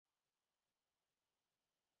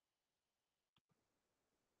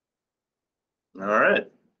All right.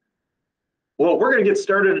 Well, we're going to get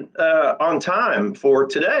started on time for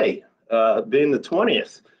today, being the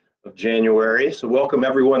 20th of January. So welcome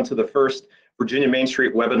everyone to the first Virginia Main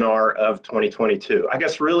Street webinar of 2022. I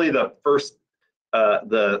guess really the first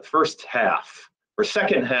half or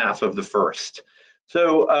second half of the first.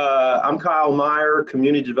 So I'm Kyle Meyer,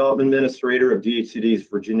 Community Development Administrator of DHCD's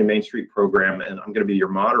Virginia Main Street program, and I'm going to be your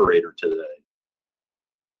moderator today.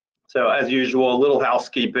 So as usual, a little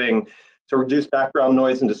housekeeping. To reduce background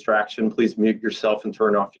noise and distraction, please mute yourself and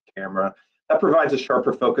turn off your camera. That provides a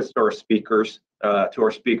sharper focus to our speakers.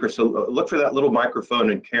 So look for that little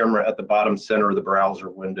microphone and camera at the bottom center of the browser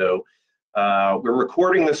window. We're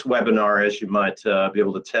recording this webinar, as you might be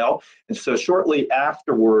able to tell. And so shortly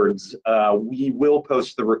afterwards, we will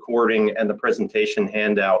post the recording and the presentation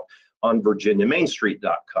handout on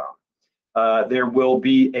virginiamainstreet.com. There will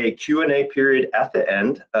be a Q&A period at the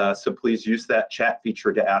end, so please use that chat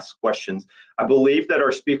feature to ask questions. I believe that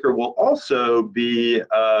our speaker will also be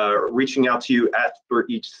reaching out to you after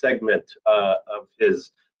each segment of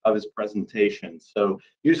his presentation. So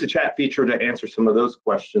use the chat feature to answer some of those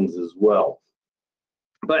questions as well.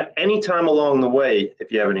 But anytime along the way, if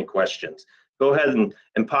you have any questions, go ahead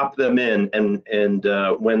and pop them in, and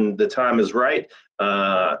when the time is right,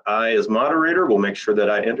 I, as moderator, will make sure that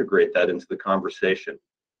I integrate that into the conversation.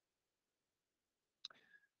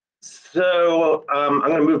 So I'm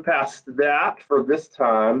going to move past that for this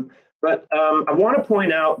time, but I want to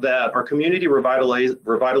point out that our Community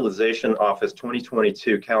Revitalization Office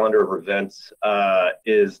 2022 calendar of events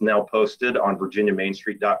is now posted on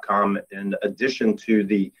virginiamainstreet.com, in addition to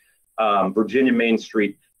the Virginia Main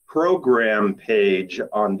Street program page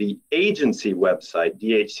on the agency website,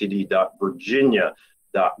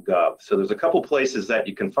 dhcd.virginia.gov. So there's a couple places that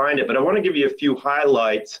you can find it, but I want to give you a few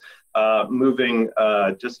highlights moving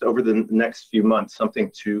just over the next few months,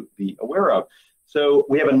 something to be aware of. So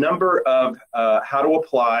we have a number of how to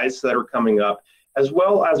applies that are coming up, as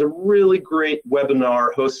well as a really great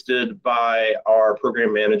webinar hosted by our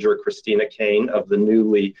program manager, Christina Kane, of the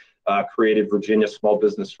newly created Virginia Small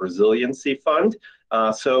Business Resiliency Fund.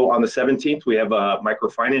 So on the 17th, we have a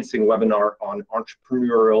microfinancing webinar on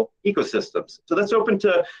entrepreneurial ecosystems. So that's open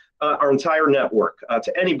to our entire network,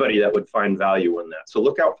 to anybody that would find value in that. So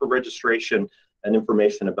look out for registration and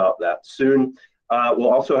information about that soon.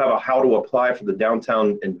 We'll also have a how to apply for the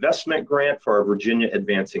Downtown Investment Grant for our Virginia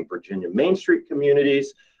Advancing Virginia Main Street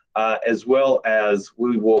communities, as well as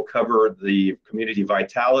we will cover the Community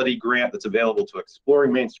Vitality Grant that's available to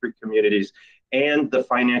Exploring Main Street communities, and the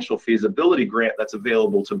Financial Feasibility Grant that's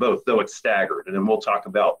available to both, though it's staggered. And then we'll talk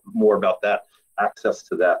more about that, access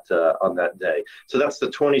to that on that day. So that's the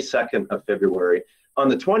 22nd of February. On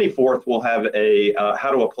the 24th, we'll have a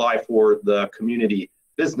how to apply for the Community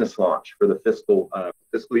Business Launch for the fiscal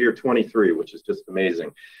year 23, which is just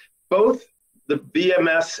amazing. Both the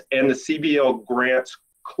VMS and the CBL grants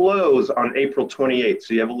close on April 28th,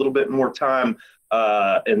 so you have a little bit more time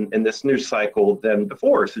in this news cycle than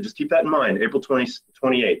before. So just keep that in mind. April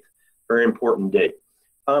 28th, very important date.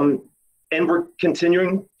 And we're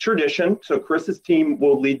continuing tradition. So Chris's team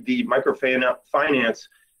will lead the microfinance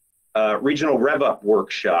regional rev up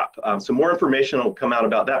workshop. So more information will come out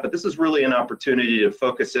about that, but this is really an opportunity to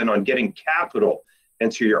focus in on getting capital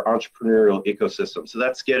into your entrepreneurial ecosystem. So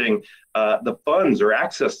that's getting the funds or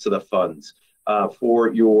access to the funds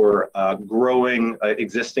for your growing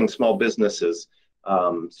existing small businesses.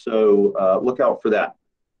 So look out for that.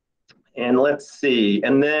 And let's see,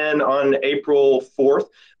 and then on April 4th,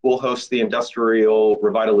 we'll host the Industrial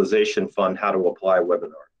Revitalization Fund How to Apply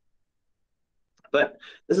webinar. But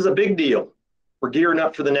this is a big deal. We're gearing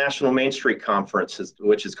up for the National Main Street Conference,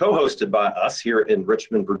 which is co-hosted by us here in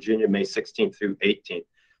Richmond, Virginia, May 16th through 18th.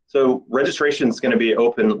 So registration is going to be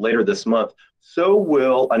open later this month. So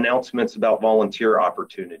will announcements about volunteer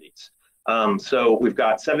opportunities. So we've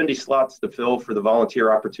got 70 slots to fill for the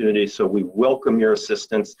volunteer opportunities, so we welcome your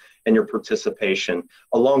assistance and your participation.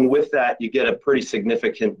 Along with that, you get a pretty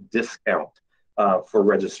significant discount for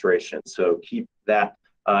registration. So keep that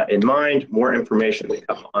in mind. More information will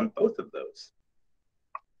come on both of those.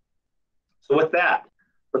 So with that,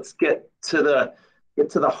 let's get to the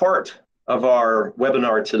heart of our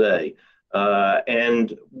webinar today.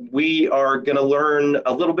 And we are going to learn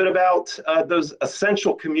a little bit about those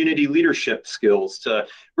essential community leadership skills to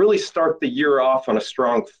really start the year off on a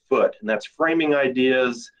strong foot. And that's framing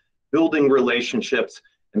ideas, building relationships,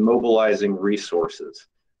 and mobilizing resources.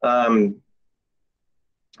 We'll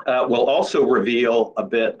also reveal a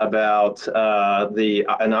bit about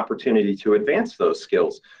an opportunity to advance those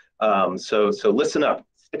skills. So listen up,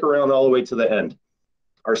 stick around all the way to the end.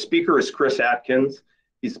 Our speaker is Chris Atkins.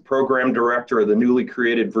 He's the program director of the newly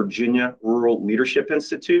created Virginia Rural Leadership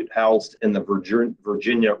Institute, housed in the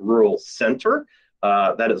Virginia Rural Center.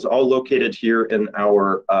 That is all located here in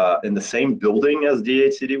in the same building as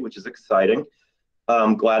DHCD, which is exciting.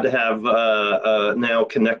 I'm glad to have now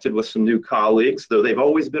connected with some new colleagues, though they've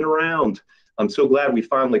always been around. I'm so glad we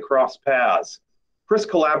finally crossed paths. Chris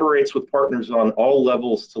collaborates with partners on all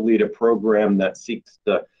levels to lead a program that seeks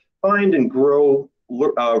to find and grow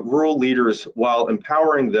rural leaders while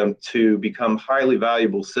empowering them to become highly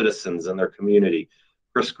valuable citizens in their community.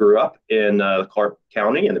 Chris grew up in Clark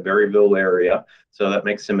County in the Berryville area, so that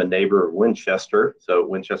makes him a neighbor of Winchester, so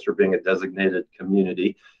Winchester being a designated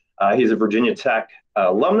community. He's a Virginia Tech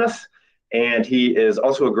alumnus, and he is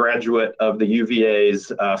also a graduate of the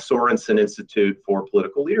UVA's Sorensen Institute for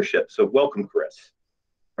Political Leadership. So welcome, Chris.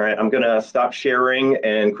 All right, I'm going to stop sharing,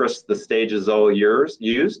 and Chris, the stage is all yours.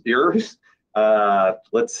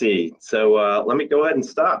 Let's see. So let me go ahead and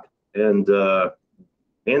stop and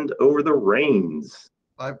hand over the reins.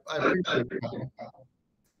 I appreciate it.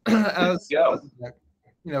 As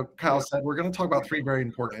Kyle said, we're going to talk about three very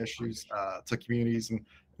important issues to communities, and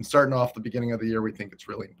starting off the beginning of the year, we think it's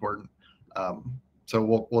really important.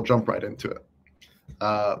 So we'll jump right into it.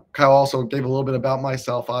 Kyle also gave a little bit about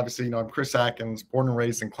myself. Obviously, I'm Chris Atkins, born and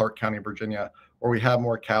raised in Clark County, Virginia, where we have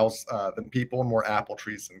more cows than people and more apple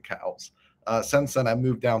trees than cows. Since then, I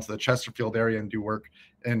moved down to the Chesterfield area and do work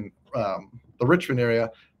in the Richmond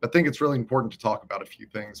area. But I think it's really important to talk about a few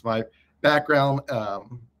things. My background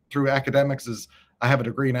through academics is I have a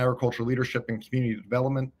degree in agricultural leadership and community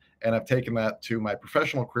development, and I've taken that to my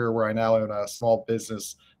professional career where I now own a small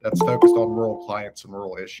business that's focused on rural clients and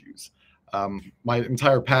rural issues. My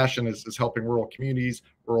entire passion is helping rural communities,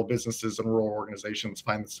 rural businesses, and rural organizations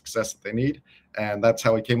find the success that they need. And that's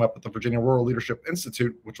how we came up with the Virginia Rural Leadership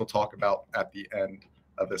Institute, which we'll talk about at the end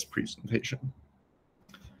of this presentation.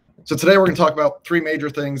 So today we're going to talk about three major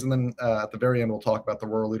things, and then at the very end, we'll talk about the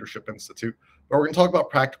Rural Leadership Institute. But we're going to talk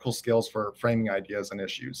about practical skills for framing ideas and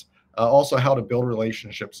issues. Also, how to build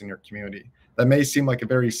relationships in your community. That may seem like a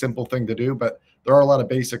very simple thing to do, but there are a lot of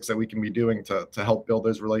basics that we can be doing to help build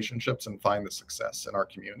those relationships and find the success in our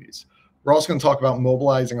communities. We're also going to talk about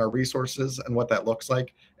mobilizing our resources and what that looks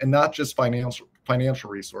like, and not just financial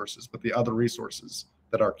resources, but the other resources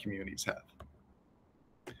that our communities have.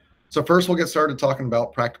 So first, we'll get started talking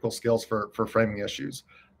about practical skills for framing issues.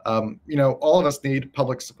 All of us need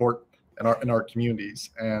public support in our communities,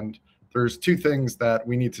 and there's two things that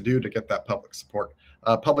we need to do to get that public support.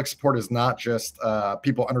 Public support is not just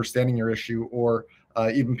people understanding your issue or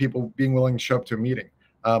even people being willing to show up to a meeting.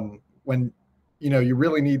 When you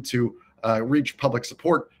really need to reach public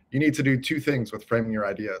support, you need to do two things with framing your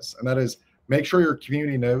ideas, and that is make sure your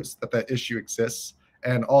community knows that issue exists,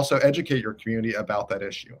 and also educate your community about that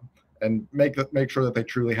issue, and make sure that they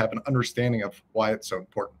truly have an understanding of why it's so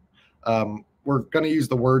important. We're going to use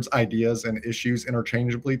the words ideas and issues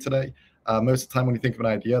interchangeably today. Most of the time when you think of an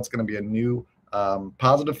idea, it's going to be a new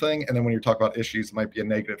positive thing. And then when you talk about issues, it might be a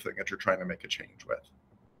negative thing that you're trying to make a change with.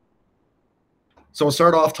 So we'll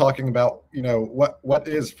start off talking about, what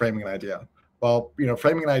is framing an idea? Well,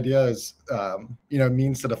 framing an idea is,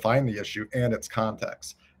 means to define the issue and its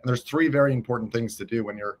context. And there's three very important things to do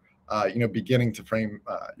when you're, beginning to frame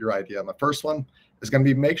your idea. And the first one is going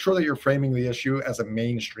to be make sure that you're framing the issue as a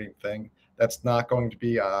mainstream thing that's not going to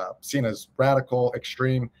be seen as radical,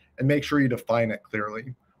 extreme, and make sure you define it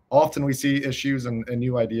clearly. Often we see issues and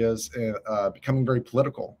new ideas becoming very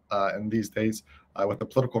political in these days with the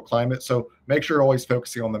political climate. So make sure you're always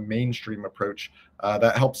focusing on the mainstream approach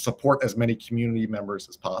that helps support as many community members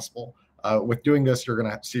as possible. With doing this, you're going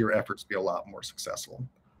to see your efforts be a lot more successful.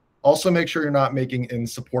 Also, make sure you're not making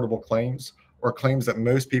insupportable claims or claims that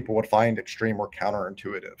most people would find extreme or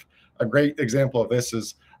counterintuitive. A great example of this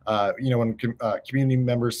is when community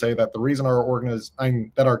members say that the reason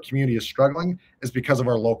that our community is struggling is because of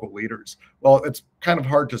our local leaders. Well, it's kind of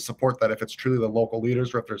hard to support that if it's truly the local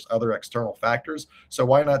leaders or if there's other external factors. So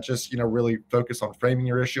why not just, really focus on framing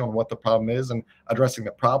your issue on what the problem is and addressing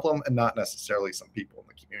the problem and not necessarily some people in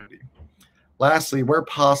the community. Lastly, where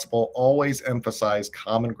possible, always emphasize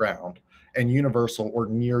common ground and universal or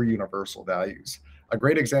near universal values. A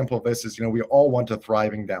great example of this is, we all want a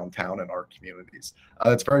thriving downtown in our communities.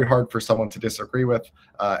 It's very hard for someone to disagree with,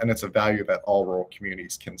 and it's a value that all rural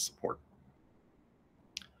communities can support.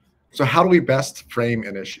 So how do we best frame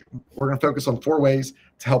an issue? We're going to focus on 4 ways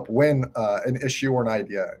to help win an issue or an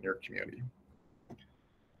idea in your community.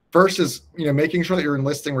 First is, making sure that you're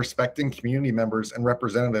enlisting respecting community members and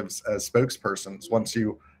representatives as spokespersons once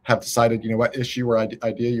you have decided, what issue or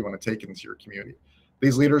idea you want to take into your community.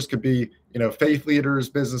 These leaders could be, faith leaders,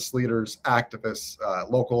 business leaders, activists,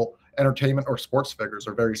 local entertainment or sports figures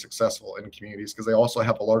are very successful in communities because they also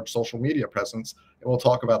have a large social media presence. And we'll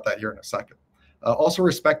talk about that here in a second. Also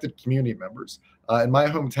respected community members. In my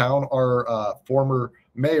hometown, our former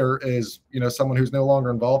mayor is, someone who's no longer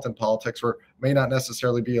involved in politics or may not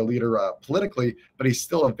necessarily be a leader politically, but he's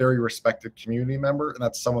still a very respected community member, and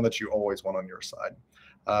that's someone that you always want on your side.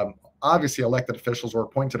 Obviously, elected officials or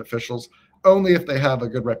appointed officials, only if they have a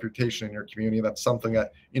good reputation in your community. That's something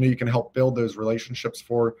that you can help build those relationships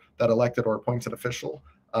for that elected or appointed official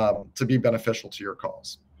to be beneficial to your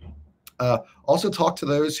cause. Also talk to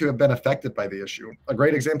those who have been affected by the issue. A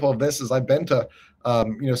great example of this is I've been to,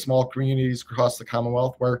 small communities across the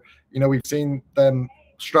Commonwealth where, we've seen them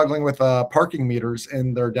struggling with parking meters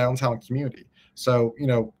in their downtown community. So,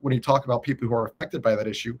 when you talk about people who are affected by that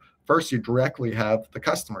issue, first you directly have the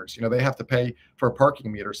customers. They have to pay for a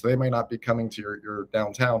parking meter, so they may not be coming to your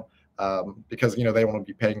downtown because, they want to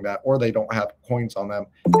be paying that, or they don't have coins on them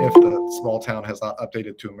if the small town has not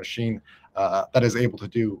updated to a machine that is able to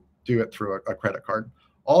do it through a credit card.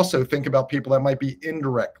 Also, think about people that might be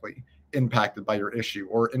indirectly impacted by your issue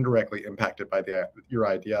or indirectly impacted by your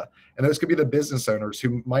idea. And those could be the business owners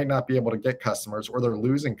who might not be able to get customers, or they're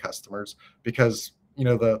losing customers because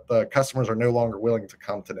the customers are no longer willing to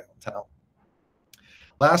come to downtown.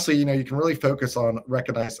 Lastly, you can really focus on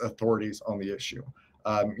recognized authorities on the issue.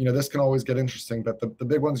 This can always get interesting, but the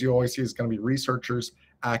big ones you always see is going to be researchers,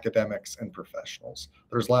 academics, and professionals.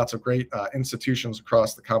 There's lots of great institutions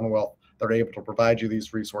across the Commonwealth that are able to provide you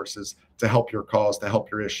these resources to help your cause, to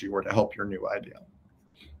help your issue, or to help your new idea.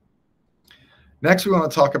 Next, we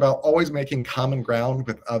want to talk about always making common ground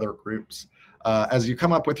with other groups. As you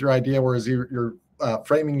come up with your idea, or as you're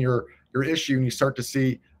framing your issue, and you start to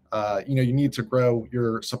see you need to grow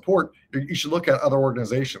your support, you should look at other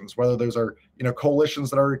organizations, whether those are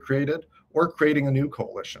coalitions that are already created or creating a new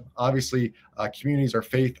coalition. Obviously, communities or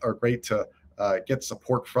faith are great to get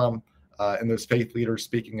support from, and those faith leaders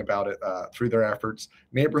speaking about it through their efforts.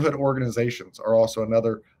 Neighborhood organizations are also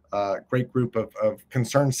another great group of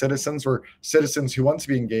concerned citizens or citizens who want to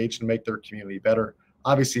be engaged and make their community better.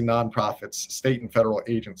 Obviously, nonprofits, state and federal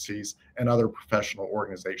agencies, and other professional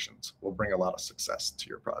organizations will bring a lot of success to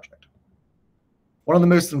your project. One of the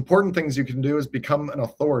most important things you can do is become an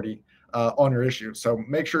authority on your issue. So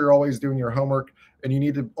make sure you're always doing your homework, and you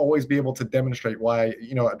need to always be able to demonstrate why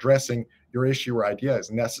addressing your issue or idea is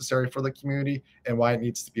necessary for the community and why it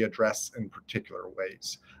needs to be addressed in particular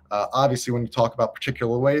ways. Obviously, when you talk about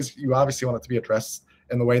particular ways, you obviously want it to be addressed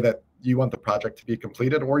in the way that you want the project to be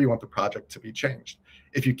completed, or you want the project to be changed.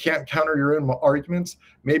 If you can't counter your own arguments,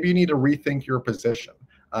 maybe you need to rethink your position.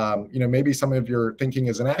 Maybe some of your thinking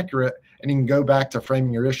is inaccurate, and you can go back to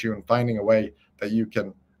framing your issue and finding a way that you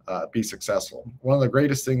can be successful. One of the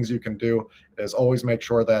greatest things you can do is always make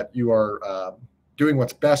sure that you are doing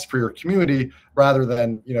what's best for your community, rather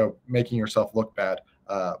than making yourself look bad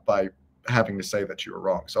by having to say that you were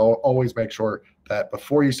wrong. So always make sure that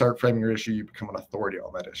before you start framing your issue, you become an authority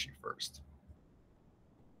on that issue first.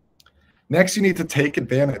 Next, you need to take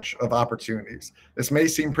advantage of opportunities. This may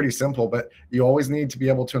seem pretty simple, but you always need to be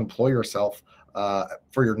able to employ yourself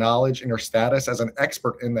for your knowledge and your status as an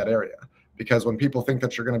expert in that area. Because when people think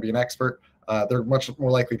that you're going to be an expert, they're much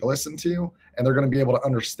more likely to listen to you, and they're going to be able to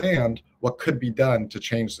understand what could be done to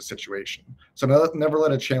change the situation. So never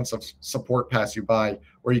let a chance of support pass you by,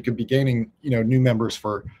 where you could be gaining new members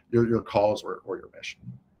for your cause or your mission.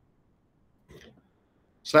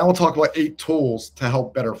 So now we'll talk about 8 tools to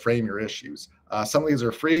help better frame your issues. Some of these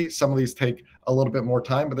are free, some of these take a little bit more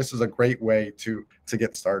time, but this is a great way to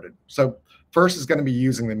get started. So first is going to be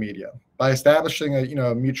using the media. By establishing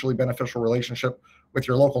a mutually beneficial relationship with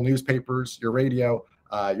your local newspapers, your radio,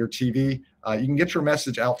 your TV, you can get your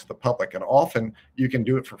message out to the public, and often you can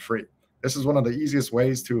do it for free. This is one of the easiest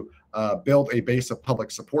ways to build a base of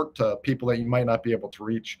public support to people that you might not be able to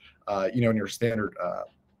reach, in your standard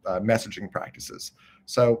messaging practices.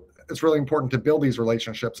 So it's really important to build these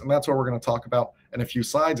relationships, and that's what we're going to talk about in a few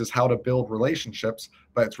slides, is how to build relationships.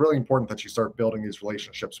 But it's really important that you start building these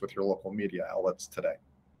relationships with your local media outlets today.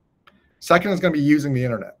 Second is going to be using the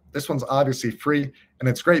internet. This one's obviously free, and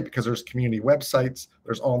it's great because there's community websites,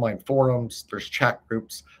 there's online forums, there's chat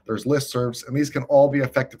groups, there's listservs, and these can all be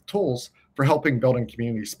effective tools for helping building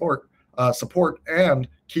community support and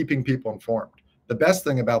keeping people informed. The best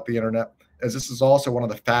thing about the internet is this is also one of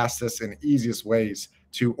the fastest and easiest ways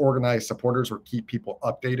to organize supporters or keep people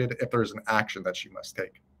updated if there's an action that you must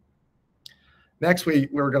take. Next,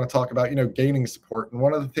 we're going to talk about gaining support, and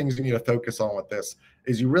one of the things you need to focus on with this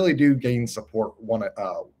is you really do gain support one at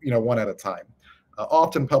a time.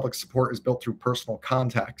 Often public support is built through personal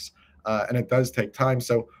contacts, and it does take time.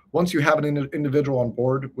 So once you have an individual on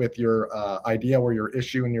board with your idea or your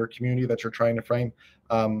issue in your community that you're trying to frame,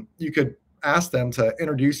 you could ask them to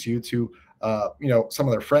introduce you to some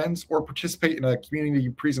of their friends, or participate in a community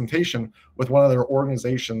presentation with one of their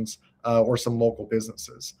organizations or some local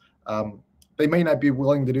businesses. They may not be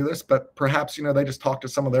willing to do this, but perhaps they just talk to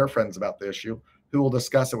some of their friends about the issue, who will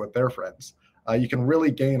discuss it with their friends. You can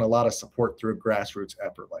really gain a lot of support through a grassroots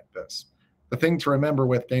effort like this. The thing to remember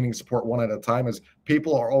with gaining support one at a time is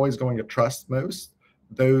people are always going to trust most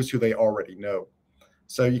those who they already know.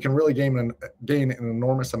 So you can really gain an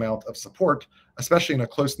enormous amount of support, especially in a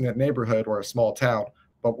close-knit neighborhood or a small town,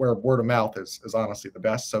 but where word of mouth is honestly the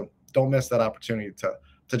best. So don't miss that opportunity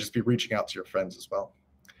to just be reaching out to your friends as well.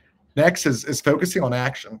 Next is focusing on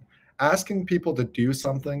action. Asking people to do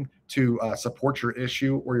something to support your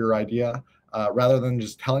issue or your idea, rather than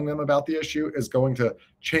just telling them about the issue, is going to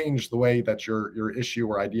change the way that your issue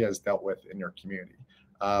or idea is dealt with in your community.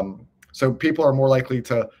 So people are more likely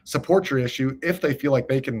to support your issue if they feel like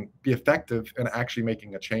they can be effective in actually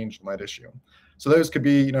making a change in that issue. So those could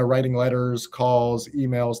be, writing letters, calls,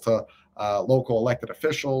 emails to local elected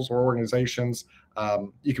officials or organizations.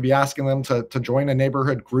 You could be asking them to join a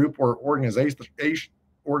neighborhood group or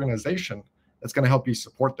organization that's going to help you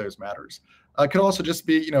support those matters. It could also just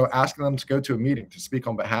be, asking them to go to a meeting to speak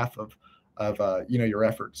on behalf of your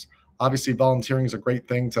efforts. Obviously, volunteering is a great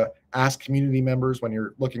thing to ask community members when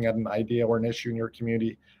you're looking at an idea or an issue in your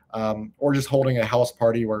community, or just holding a house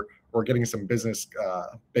party or getting some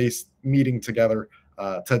business-based meeting together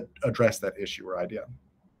to address that issue or idea.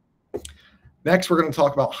 Next, we're going to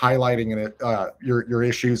talk about highlighting your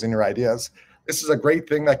issues and your ideas. This is a great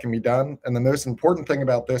thing that can be done, and the most important thing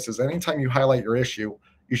about this is anytime you highlight your issue,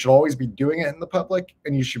 you should always be doing it in the public,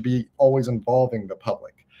 and you should be always involving the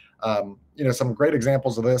public. Some great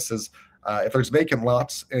examples of this is if there's vacant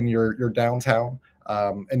lots in your downtown,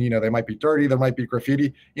 and they might be dirty, there might be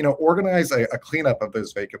graffiti, organize a cleanup of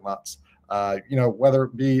those vacant lots. Whether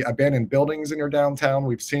it be abandoned buildings in your downtown.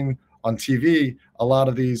 We've seen on TV a lot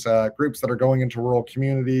of these groups that are going into rural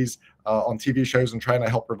communities on TV shows and trying to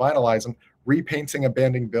help revitalize them, repainting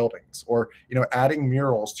abandoned buildings, or adding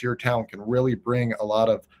murals to your town can really bring a lot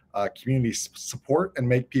of community support and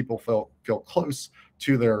make people feel close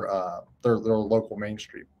to their local Main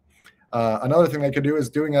Street. Another thing they could do is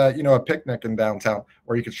doing a picnic in downtown,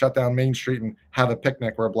 where you could shut down Main Street and have a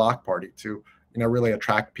picnic or a block party to really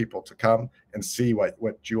attract people to come and see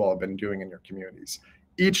what you all have been doing in your communities.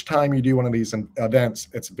 Each time you do one of these events,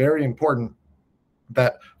 it's very important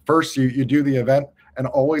that first you do the event, and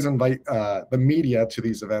always invite the media to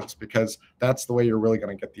these events, because that's the way you're really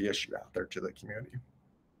going to get the issue out there to the community.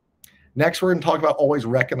 Next, we're going to talk about always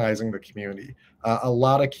recognizing the community. A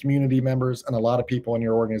lot of community members and a lot of people in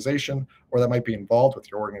your organization, or that might be involved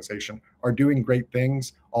with your organization, are doing great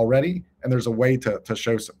things already, and there's a way to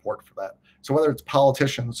show support for that. So whether it's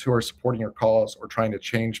politicians who are supporting your cause or trying to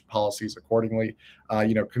change policies accordingly,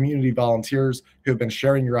 community volunteers who have been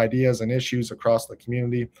sharing your ideas and issues across the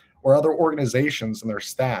community, or other organizations and their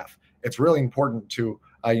staff, it's really important to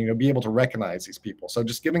be able to recognize these people. So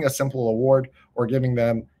just giving a simple award or giving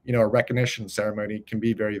them a recognition ceremony can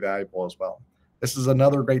be very valuable as well. This is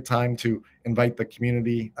another great time to invite the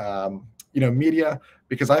community media,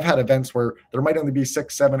 because I've had events where there might only be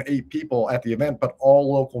 6, 7, 8 people at the event, but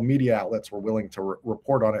all local media outlets were willing to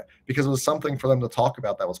report on it, because it was something for them to talk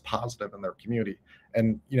about that was positive in their community.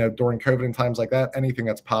 And during COVID and times like that, anything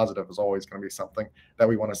that's positive is always going to be something that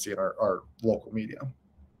we want to see in our local media.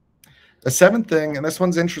 The seventh thing, and this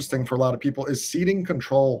one's interesting for a lot of people, is ceding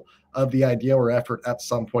control of the idea or effort at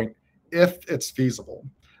some point, if it's feasible.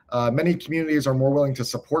 Many communities are more willing to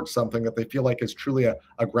support something that they feel like is truly a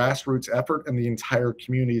grassroots effort and the entire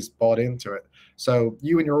community is bought into it. So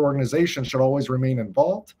you and your organization should always remain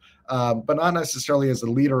involved, but not necessarily as a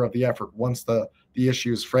leader of the effort once the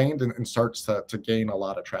issue is framed and starts to gain a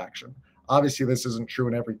lot of traction. Obviously, this isn't true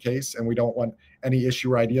in every case, and we don't want any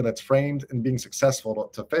issue or idea that's framed and being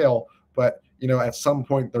successful to fail. But at some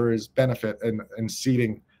point there is benefit in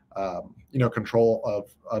ceding control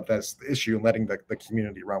of this issue and letting the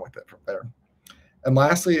community run with it from there. And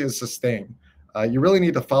lastly is sustain. You really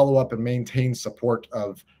need to follow up and maintain support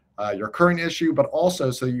of your current issue, but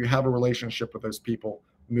also so you have a relationship with those people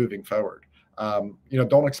moving forward.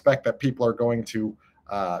 Don't expect that people are going to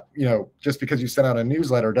just because you send out a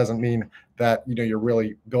newsletter doesn't mean that you're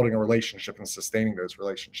really building a relationship and sustaining those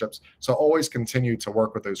relationships. So always continue to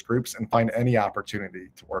work with those groups and find any opportunity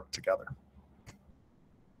to work together.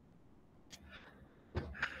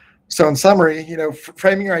 So in summary,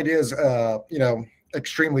 framing your ideas,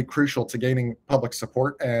 extremely crucial to gaining public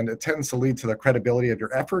support, and it tends to lead to the credibility of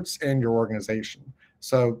your efforts and your organization.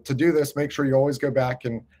 So to do this, make sure you always go back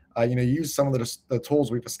and use some of the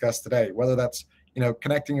tools we've discussed today, whether that's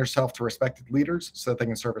connecting yourself to respected leaders so that they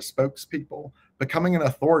can serve as spokespeople, becoming an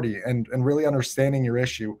authority, and really understanding your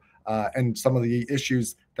issue and some of the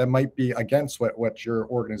issues that might be against what your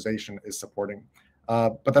organization is supporting.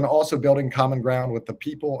 But then also building common ground with the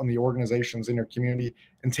people and the organizations in your community,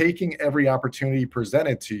 and taking every opportunity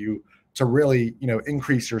presented to you to really,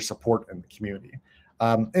 increase your support in the community.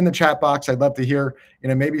 In the chat box, I'd love to hear,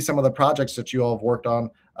 maybe some of the projects that you all have worked on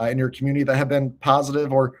in your community that have been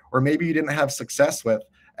positive, or maybe you didn't have success with,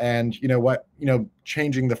 and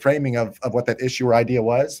changing the framing of what that issue or idea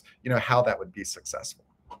was, how that would be successful.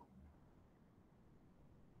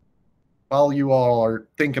 While you all are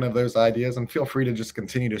thinking of those ideas, and feel free to just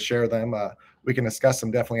continue to share them, we can discuss them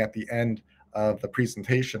definitely at the end of the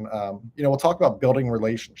presentation. We'll talk about building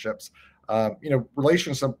relationships.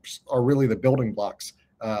 Relationships are really the building blocks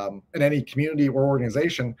in any community or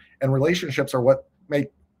organization, and relationships are what make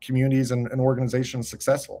communities and organizations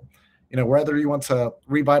successful. Whether you want to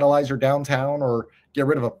revitalize your downtown or get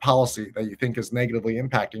rid of a policy that you think is negatively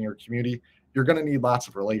impacting your community, you're going to need lots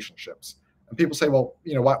of relationships. And people say, well,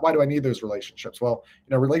 why do I need those relationships? Well,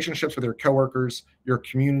 relationships with your coworkers, your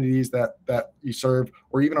communities that you serve,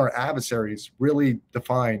 or even our adversaries really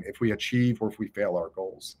define if we achieve or if we fail our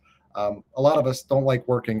goals. A lot of us don't like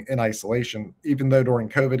working in isolation, even though during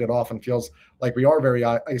COVID, it often feels like we are very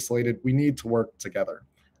isolated. We need to work together.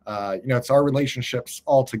 It's our relationships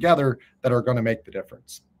all together that are going to make the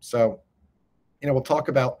difference. So, we'll talk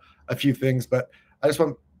about a few things, but I just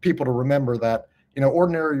want people to remember that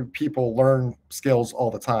ordinary people learn skills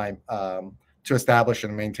all the time to establish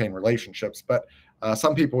and maintain relationships. But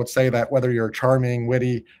some people would say that whether you're charming,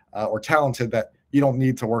 witty, or talented, that you don't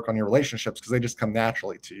need to work on your relationships because they just come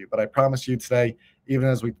naturally to you. But I promise you today, even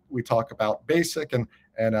as we talk about basic and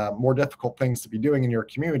more difficult things to be doing in your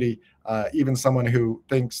community, even someone who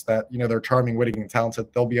thinks that they're charming, witty, and talented,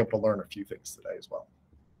 they'll be able to learn a few things today as well.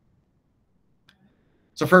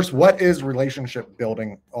 So first, what is relationship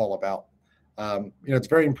building all about? It's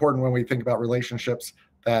very important when we think about relationships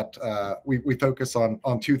that we focus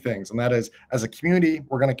on two things, and that is, as a community,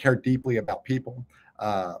 we're going to care deeply about people.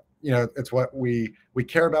 It's what we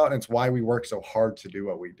care about, and it's why we work so hard to do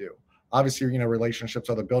what we do. Obviously, relationships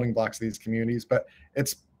are the building blocks of these communities, but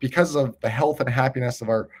it's because of the health and happiness of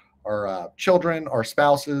our children, our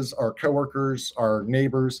spouses, our coworkers, our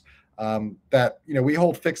neighbors, that we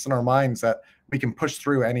hold fixed in our minds that we can push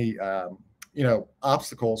through any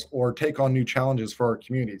obstacles or take on new challenges for our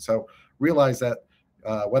community. So realize that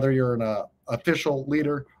whether you're an official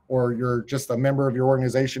leader or you're just a member of your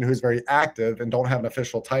organization who's very active and don't have an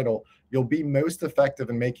official title, you'll be most effective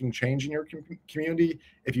in making change in your community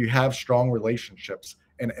if you have strong relationships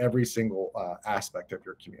in every single aspect of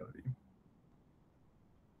your community.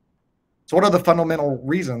 So what are the fundamental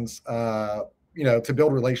reasons to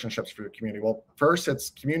build relationships for your community? Well, first, it's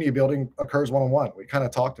community building occurs one-on-one. We kind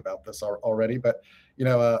of talked about this already, but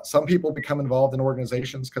some people become involved in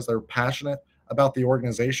organizations because they're passionate about the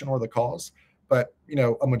organization or the cause. But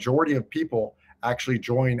a majority of people actually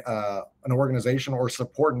join an organization or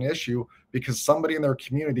support an issue because somebody in their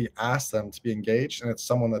community asked them to be engaged, and it's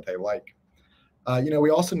someone that they like. We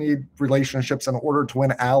also need relationships in order to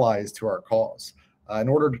win allies to our cause. In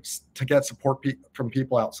order to get support from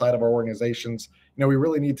people outside of our organizations, we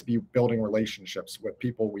really need to be building relationships with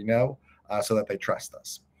people we know so that they trust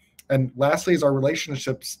us. And lastly, is our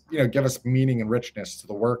relationships, give us meaning and richness to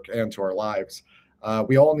the work and to our lives.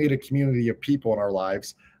 We all need a community of people in our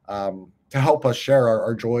lives to help us share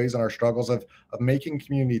our joys and our struggles of making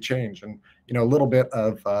community change. And, a little bit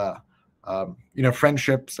of,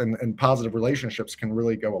 friendships and positive relationships can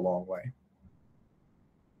really go a long way.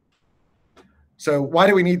 So why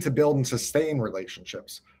do we need to build and sustain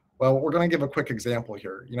relationships? Well, we're going to give a quick example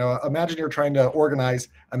here. Imagine you're trying to organize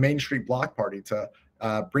a Main Street block party to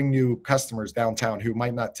bring new customers downtown who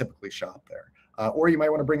might not typically shop there. Or you might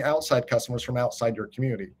want to bring outside customers from outside your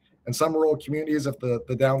community. In some rural communities, if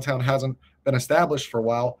the downtown hasn't been established for a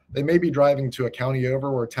while, they may be driving to a county over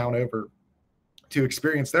or a town over to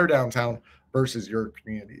experience their downtown versus your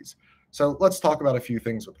communities. So let's talk about a few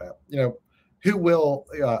things with that. Who will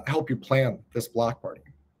help you plan this block party?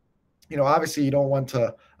 Obviously, you don't want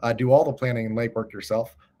to do all the planning and legwork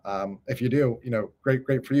yourself. If you do,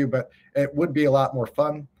 great for you, but it would be a lot more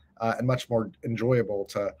fun and much more enjoyable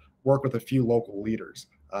to work with a few local leaders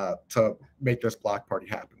to make this block party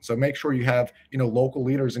happen. So make sure you have, local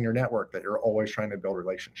leaders in your network that you're always trying to build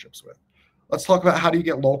relationships with. Let's talk about how do you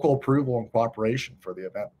get local approval and cooperation for the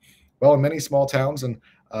event. Well, in many small towns and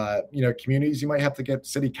communities, you might have to get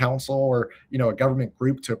city council or a government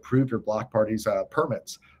group to approve your block party's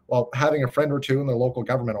permits. Well, having a friend or two in the local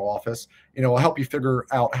governmental office, will help you figure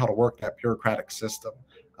out how to work that bureaucratic system.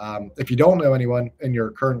 If you don't know anyone in your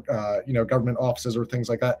current, government offices or things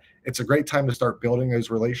like that, it's a great time to start building those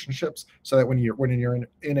relationships so that when you're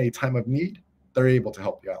in a time of need, they're able to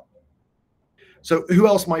help you out. So who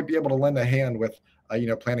else might be able to lend a hand with,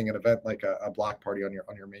 planning an event like a block party on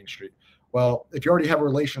your main street? Well, if you already have a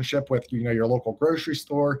relationship with, your local grocery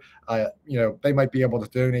store, they might be able to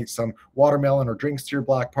donate some watermelon or drinks to your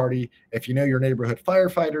block party. If you know your neighborhood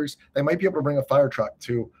firefighters, they might be able to bring a fire truck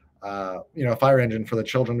to, a fire engine for the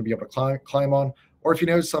children to be able to climb on. Or if you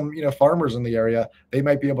know some, farmers in the area, they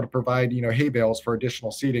might be able to provide, hay bales for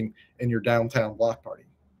additional seating in your downtown block party.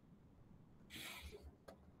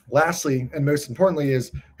 Lastly, and most importantly,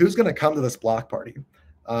 is who's going to come to this block party.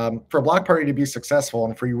 For a block party to be successful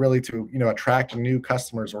and for you really to attract new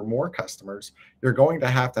customers or more customers, you're going to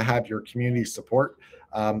have your community support,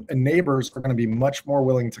 and neighbors are going to be much more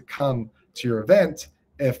willing to come to your event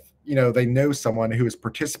if they know someone who is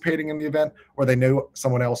participating in the event or they know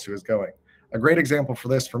someone else who is going. A great example for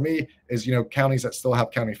this for me is counties that still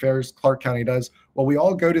have county fairs. Clark County does. Well, we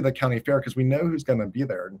all go to the county fair because we know who's going to be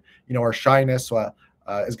there, and our shyness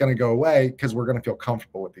is going to go away because we're going to feel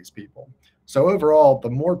comfortable with these people. So overall, the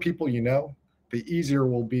more people you know, the easier it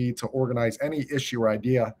will be to organize any issue or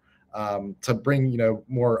idea to bring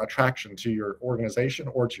more attraction to your organization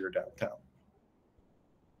or to your downtown.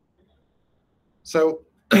 So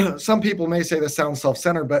some people may say this sounds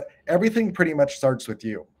self-centered, but everything pretty much starts with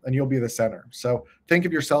you, and you'll be the center. So think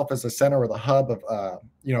of yourself as the center or the hub of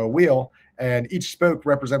a wheel, and each spoke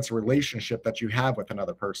represents a relationship that you have with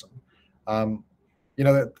another person.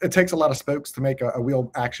 It takes a lot of spokes to make a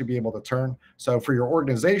wheel actually be able to turn. So for your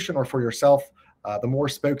organization or for yourself, the more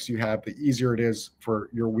spokes you have, the easier it is for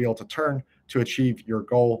your wheel to turn to achieve your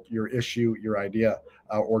goal, your issue, your idea,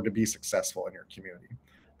 or to be successful in your community.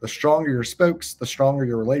 The stronger your spokes, the stronger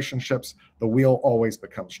your relationships, the wheel always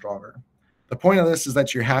becomes stronger. The point of this is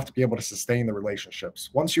that you have to be able to sustain the relationships.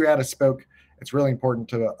 Once you add a spoke, it's really important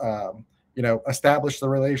to establish the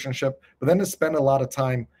relationship, but then to spend a lot of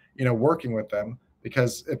time working with them,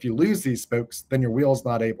 because if you lose these spokes, then your wheel's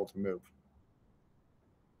not able to move.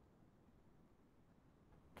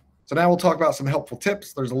 So now we'll talk about some helpful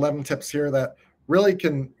tips. There's 11 tips here that really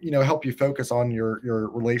can help you focus on your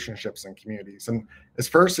relationships and communities. And as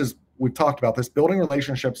first, as we've talked about this, building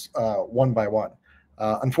relationships one by one.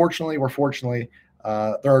 Unfortunately or fortunately,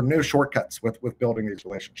 there are no shortcuts with building these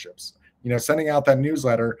relationships. Sending out that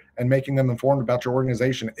newsletter and making them informed about your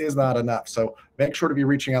organization is not enough. So make sure to be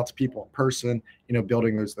reaching out to people in person,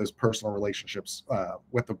 building those personal relationships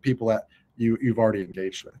with the people that you've already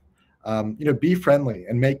engaged with. Be friendly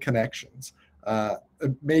and make connections.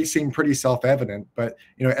 It may seem pretty self-evident, but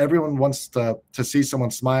everyone wants to see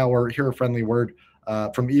someone smile or hear a friendly word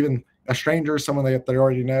from even a stranger, someone that they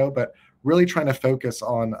already know. But really trying to focus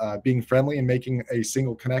on being friendly and making a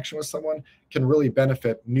single connection with someone can really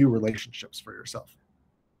benefit new relationships for yourself.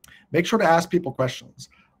 Make sure to ask people questions.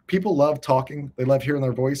 People love talking. They love hearing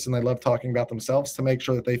their voice, and they love talking about themselves to make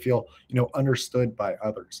sure that they feel, understood by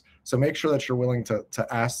others. So make sure that you're willing to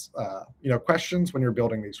ask, questions when you're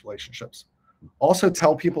building these relationships. Also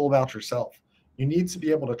tell people about yourself. You need to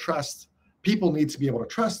be able to trust. People need to be able to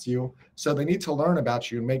trust you, so they need to learn about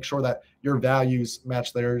you and make sure that your values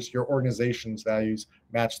match theirs, your organization's values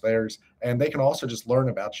match theirs, and they can also just learn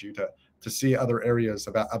about you to see other areas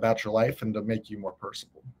about your life and to make you more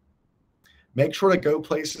personable. Make sure to go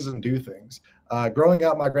places and do things. Growing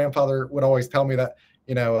up, my grandfather would always tell me that,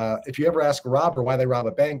 if you ever ask a robber why they rob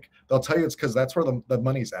a bank, they'll tell you it's because that's where the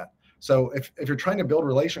money's at. So if you're trying to build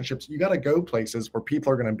relationships, you got to go places where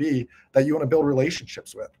people are going to be that you want to build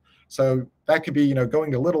relationships with. So that could be,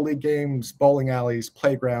 going to little league games, bowling alleys,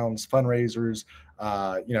 playgrounds, fundraisers,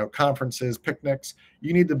 conferences, picnics.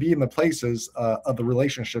 You need to be in the places of the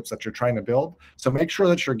relationships that you're trying to build. So make sure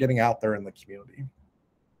that you're getting out there in the community.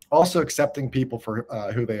 Also accepting people for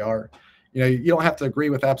who they are. You don't have to agree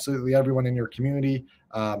with absolutely everyone in your community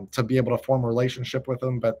to be able to form a relationship with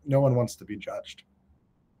them, but no one wants to be judged.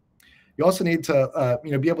 You also need to,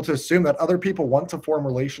 be able to assume that other people want to form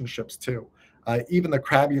relationships too. Even the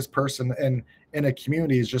crabbiest person in a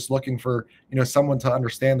community is just looking for, someone to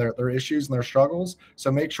understand their issues and their struggles.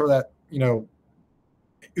 So make sure that, no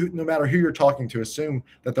matter who you're talking to, assume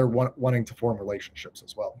that they're wanting to form relationships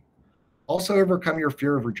as well. Also overcome your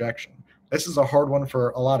fear of rejection. This is a hard one for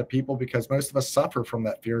a lot of people because most of us suffer from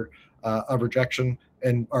that fear of rejection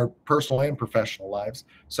in our personal and professional lives.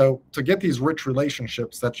 So to get these rich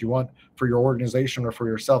relationships that you want for your organization or for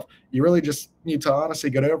yourself, you really just need to honestly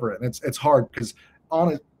get over it. And it's hard because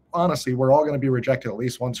honestly, we're all going to be rejected at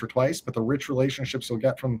least once or twice, but the rich relationships you'll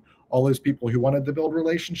get from all those people who wanted to build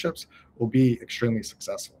relationships will be extremely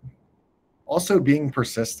successful. Also, being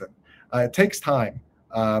persistent. It takes time,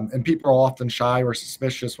 and people are often shy or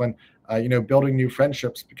suspicious when building new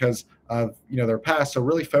friendships because of their past. So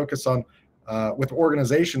really focus on with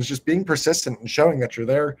organizations just being persistent and showing that you're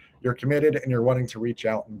there, you're committed, and you're wanting to reach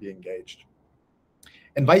out and be engaged.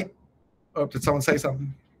 Invite. Oh, did someone say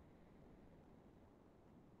something?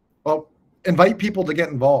 Well, invite people to get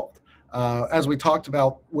involved. As we talked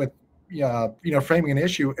about with framing an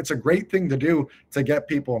issue, it's a great thing to do to get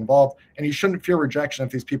people involved. And you shouldn't fear rejection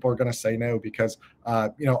if these people are going to say no, because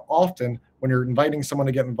often when you're inviting someone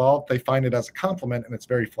to get involved, they find it as a compliment and it's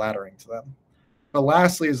very flattering to them. But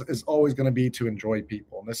lastly is always going to be to enjoy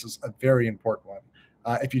people. And this is a very important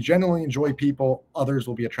one. If you genuinely enjoy people, others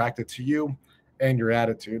will be attracted to you and your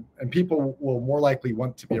attitude, and people will more likely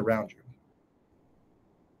want to be around you.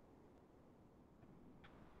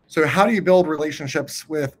 So how do you build relationships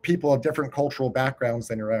with people of different cultural backgrounds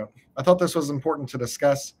than your own? I thought this was important to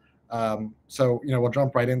discuss. We'll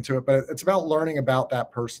jump right into it, but it's about learning about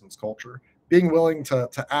that person's culture, being willing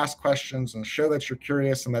to ask questions and show that you're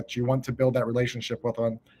curious and that you want to build that relationship with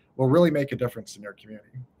them will really make a difference in your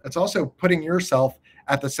community. It's also putting yourself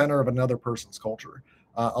at the center of another person's culture.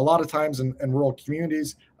 A lot of times in rural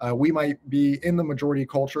communities, we might be in the majority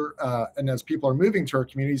culture, and as people are moving to our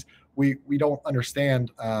communities, we don't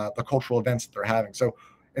understand the cultural events that they're having. So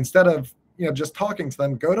instead of just talking to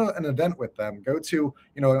them, go to an event with them, go to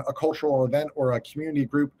a cultural event or a community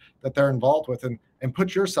group that they're involved with, and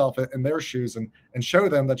put yourself in their shoes and show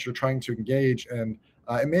them that you're trying to engage. And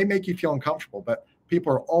it may make you feel uncomfortable, but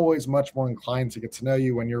people are always much more inclined to get to know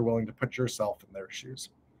you when you're willing to put yourself in their shoes.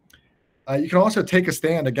 You can also take a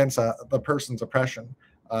stand against the person's oppression.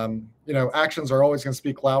 Actions are always going to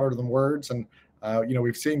speak louder than words. And,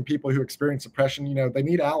 we've seen people who experience oppression, they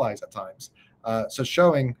need allies at times. So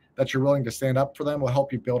showing that you're willing to stand up for them will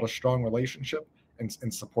help you build a strong relationship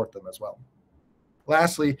and support them as well.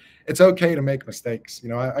 Lastly, it's okay to make mistakes.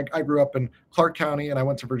 I grew up in Clark County and I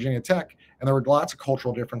went to Virginia Tech, and there were lots of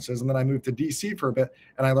cultural differences. And then I moved to DC for a bit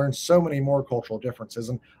and I learned so many more cultural differences.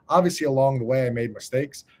 And obviously along the way I made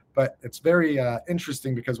mistakes, but it's very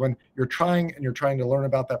interesting because when you're trying to learn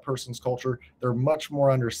about that person's culture, they're much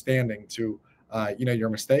more understanding to your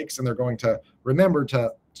mistakes, and they're going to remember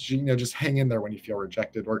to just hang in there when you feel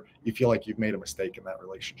rejected or you feel like you've made a mistake in that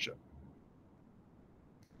relationship.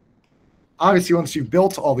 Obviously, once you've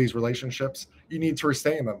built all these relationships, you need to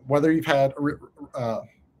retain them. Whether you've had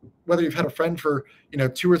a friend for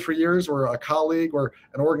 2 or 3 years, or a colleague or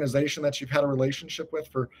an organization that you've had a relationship with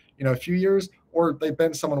for a few years, or they've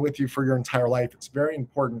been someone with you for your entire life, it's very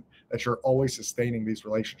important that you're always sustaining these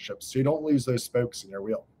relationships so you don't lose those spokes in your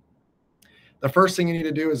wheel. The first thing you need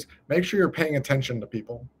to do is make sure you're paying attention to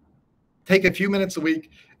people. Take a few minutes a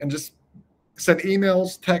week and just send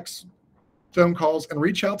emails, texts, phone calls, and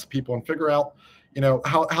reach out to people and figure out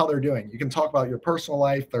how they're doing. You can talk about your personal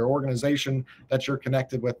life, their organization, that you're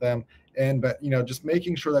connected with them, but just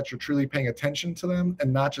making sure that you're truly paying attention to them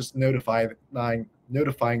and not just notifying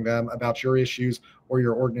them about your issues or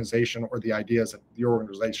your organization or the ideas that your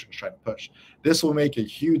organization is trying to push. This will make a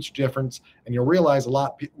huge difference, and you'll realize a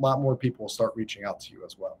lot more people will start reaching out to you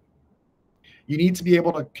as well. You need to be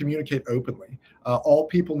able to communicate openly. All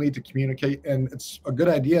people need to communicate, and it's a good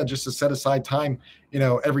idea just to set aside time,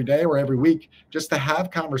 every day or every week, just to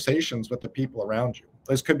have conversations with the people around you.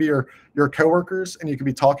 Those could be your coworkers, and you could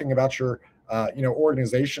be talking about your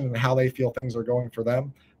organization and how they feel things are going for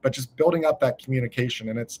them. But just building up that communication,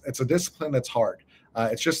 and it's a discipline that's hard.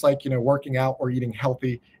 It's just like working out or eating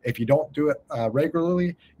healthy. If you don't do it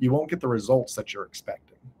regularly, you won't get the results that you're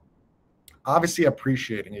expecting. Obviously,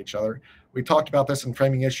 appreciating each other. We talked about this in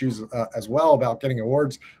framing issues as well, about getting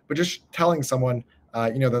awards, but just telling someone,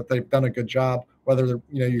 that they've done a good job, whether,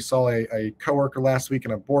 you saw a coworker last week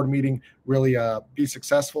in a board meeting really be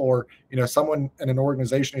successful, or, someone in an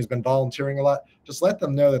organization who's been volunteering a lot, just let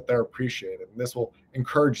them know that they're appreciated. And this will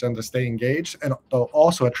encourage them to stay engaged, and they'll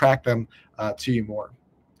also attract them to you more.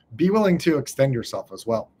 Be willing to extend yourself as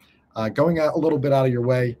well. Going out a little bit out of your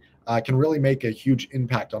way can really make a huge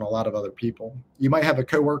impact on a lot of other people. You might have a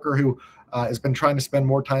coworker who has been trying to spend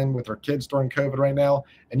more time with their kids during COVID right now,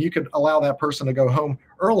 and you could allow that person to go home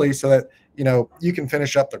early so that you can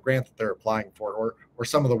finish up the grant that they're applying for, or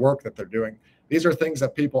some of the work that they're doing. These are things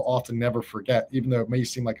that people often never forget, even though it may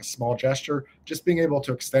seem like a small gesture. Just being able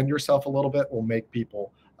to extend yourself a little bit will make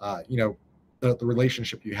people, the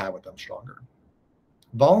relationship you have with them stronger.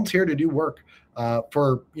 Volunteer to do work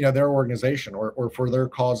for their organization or for their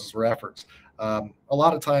causes or efforts. A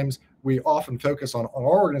lot of times we often focus on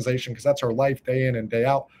our organization because that's our life day in and day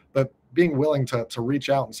out, but being willing to reach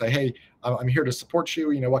out and say, hey, I'm here to support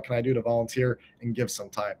you. What can I do to volunteer, and give some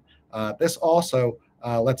time. This also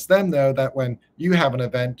lets them know that when you have an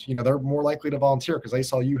event, they're more likely to volunteer because they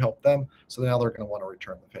saw you help them. So now they're going to want to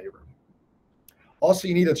return the favor. Also,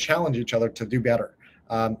 you need to challenge each other to do better.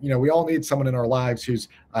 We all need someone in our lives who's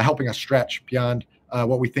helping us stretch beyond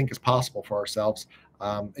what we think is possible for ourselves.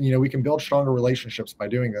 And we can build stronger relationships by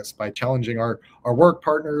doing this, by challenging our work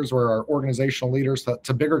partners or our organizational leaders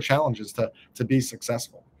to bigger challenges to be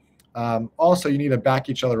successful. Also, you need to back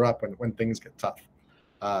each other up when things get tough.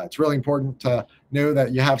 It's really important to know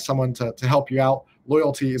that you have someone to help you out.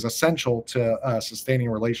 Loyalty is essential to sustaining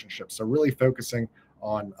relationships. So really focusing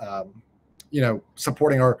on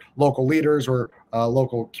supporting our local leaders or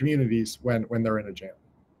local communities when they're in a jam.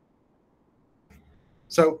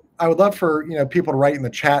 So I would love for people to write in the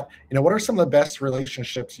chat, what are some of the best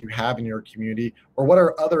relationships you have in your community, or what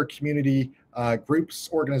are other community groups,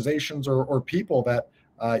 organizations, or people that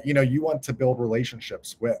you want to build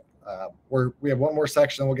relationships with. We have one more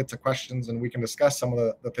section, and we'll get to questions, and we can discuss some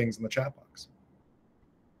of the things in the chat box.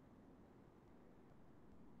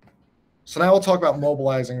 So now we'll talk about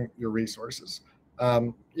mobilizing your resources.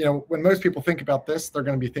 When most people think about this, they're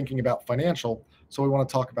going to be thinking about financial. So we want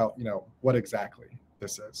to talk about, what exactly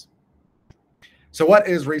this is. So what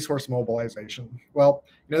is resource mobilization? Well,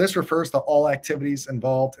 this refers to all activities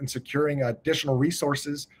involved in securing additional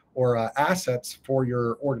resources or assets for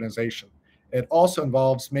your organization. It also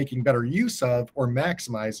involves making better use of or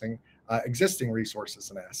maximizing existing resources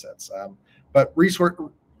and assets. But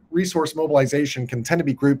resource mobilization can tend to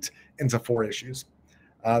be grouped into 4 issues.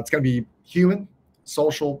 It's going to be human,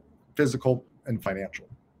 social, physical, and financial.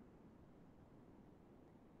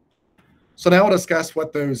 So now we'll discuss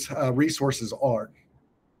what those resources are.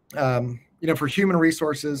 For human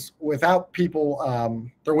resources, without people,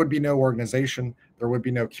 there would be no organization, there would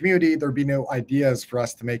be no community, there'd be no ideas for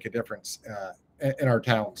us to make a difference in our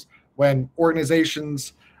towns. When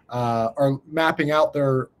organizations are mapping out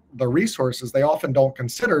their resources, they often don't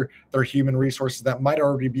consider their human resources that might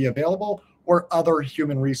already be available or other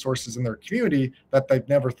human resources in their community that they've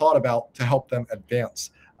never thought about to help them advance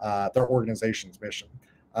their organization's mission.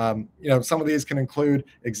 Some of these can include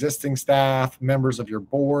existing staff, members of your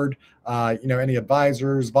board, any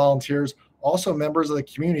advisors, volunteers, also members of the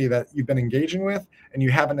community that you've been engaging with, and you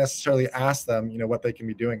haven't necessarily asked them, what they can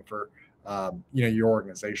be doing for, your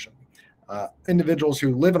organization. Individuals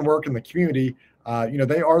who live and work in the community,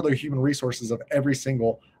 they are the human resources of every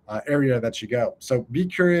single area that you go. So be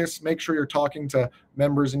curious, make sure you're talking to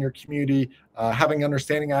members in your community, having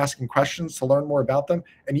understanding, asking questions to learn more about them.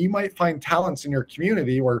 And you might find talents in your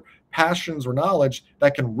community or passions or knowledge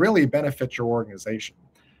that can really benefit your organization.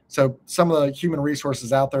 So some of the human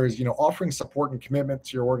resources out there is, offering support and commitment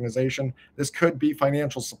to your organization. This could be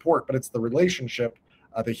financial support, but it's the relationship,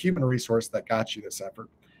 the human resource that got you this effort.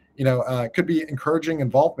 It could be encouraging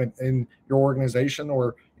involvement in your organization,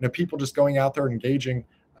 or, people just going out there and engaging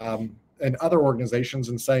in other organizations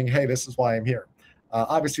and saying, hey, this is why I'm here.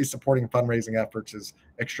 Obviously, supporting fundraising efforts is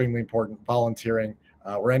extremely important, volunteering,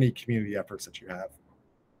 or any community efforts that you have.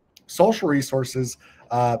 Social resources,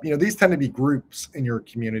 these tend to be groups in your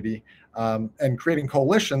community, and creating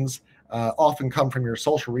coalitions often come from your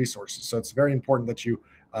social resources. So it's very important that you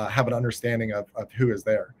have an understanding of who is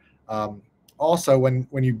there. Also,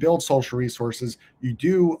 when you build social resources, you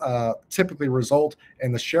do typically result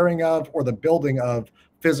in the sharing of or the building of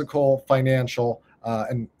physical, financial,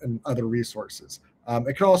 and other resources.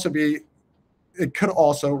 It could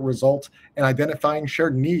also result in identifying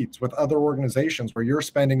shared needs with other organizations where you're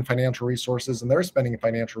spending financial resources and they're spending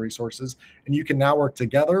financial resources, and you can now work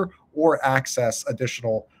together or access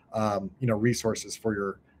additional resources for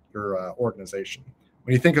your organization.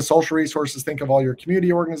 When you think of social resources, think of all your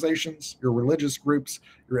community organizations, your religious groups,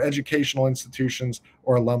 your educational institutions,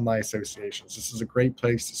 or alumni associations. This is a great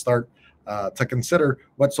place to start to consider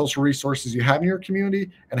what social resources you have in your community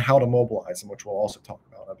and how to mobilize them, which we'll also talk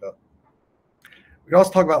about a bit. We can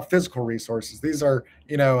also talk about physical resources. These are,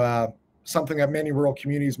 something that many rural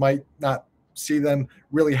communities might not see them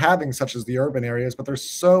really having, such as the urban areas, but there's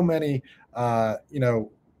so many,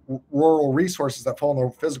 rural resources that fall in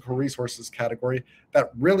the physical resources category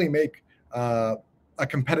that really make a a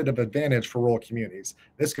competitive advantage for rural communities.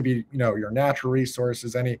 This could be, your natural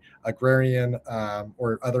resources, any agrarian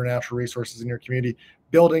or other natural resources in your community,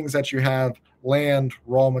 buildings that you have, land,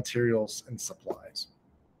 raw materials, and supplies.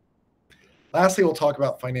 Lastly, we'll talk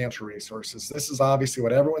about financial resources. This is obviously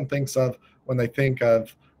what everyone thinks of when they think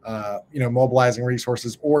of mobilizing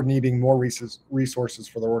resources or needing more resources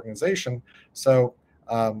for their organization. So,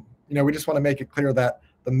 we just want to make it clear that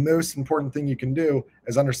the most important thing you can do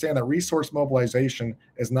is understand that resource mobilization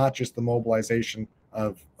is not just the mobilization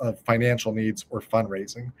of financial needs or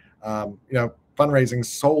fundraising. Fundraising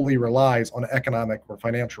solely relies on economic or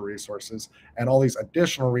financial resources, and all these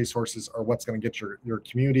additional resources are what's going to get your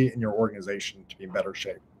community and your organization to be in better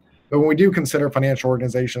shape. But when we do consider financial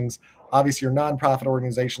organizations, obviously your nonprofit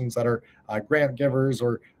organizations that are grant givers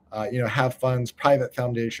or have funds, private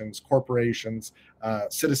foundations, corporations,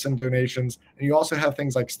 citizen donations, and you also have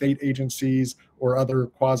things like state agencies or other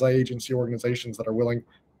quasi-agency organizations that are willing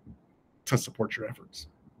to support your efforts.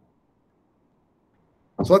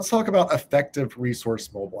 So let's talk about effective resource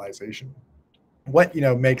mobilization. What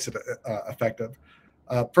makes it effective?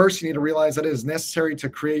 First, you need to realize that it is necessary to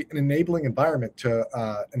create an enabling environment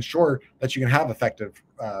to ensure that you can have effective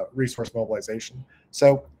resource mobilization.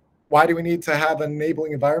 So why do we need to have an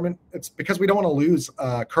enabling environment? It's because we don't want to lose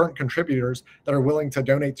current contributors that are willing to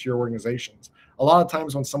donate to your organizations. A lot of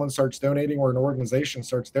times when someone starts donating or an organization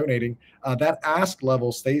starts donating, that ask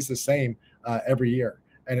level stays the same every year.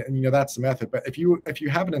 And that's the method. But if you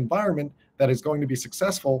have an environment that is going to be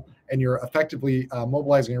successful and you're effectively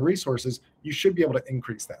mobilizing your resources, you should be able to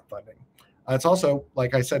increase that funding. It's also,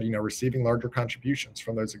 like I said, receiving larger contributions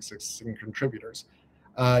from those existing contributors.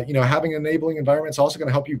 Having an enabling environment is also going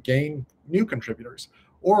to help you gain new contributors,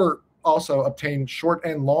 or also obtain short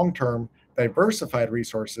and long-term diversified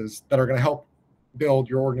resources that are going to help build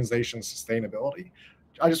your organization's sustainability.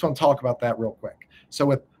 I just want to talk about that real quick. So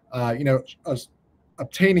with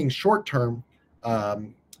obtaining short-term,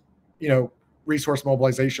 resource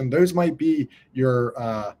mobilization, those might be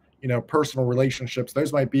your, personal relationships.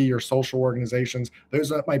 Those might be your social organizations.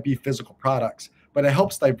 Those might be physical products. But it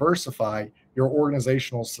helps diversify your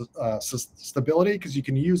organizational stability because you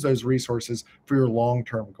can use those resources for your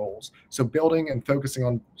long-term goals. So building and focusing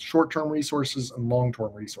on short-term resources and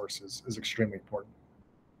long-term resources is extremely important.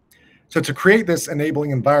 So to create this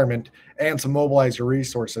enabling environment and to mobilize your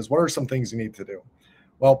resources, what are some things you need to do?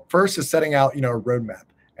 Well, first is setting out, a roadmap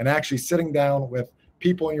and actually sitting down with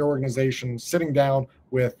people in your organization, sitting down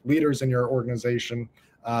with leaders in your organization,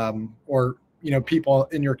 or people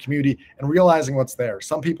in your community, and realizing what's there.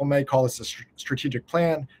 Some people may call this a strategic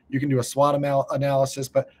plan. You can do a SWOT analysis,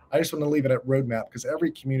 but I just want to leave it at roadmap because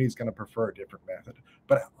every community is going to prefer a different method.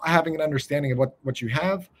 But having an understanding of what you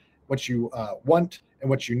have, what you want, and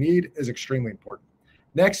what you need is extremely important.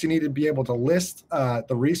 Next, you need to be able to list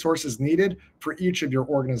the resources needed for each of your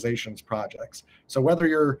organization's projects. So whether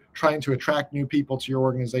you're trying to attract new people to your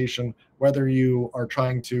organization, whether you are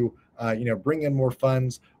trying to bring in more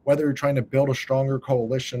funds, whether you're trying to build a stronger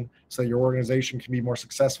coalition so your organization can be more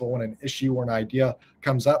successful when an issue or an idea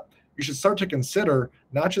comes up, you should start to consider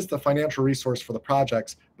not just the financial resource for the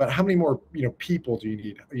projects, but how many more people do you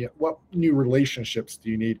need? What new relationships do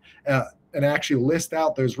you need? And actually list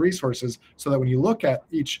out those resources so that when you look at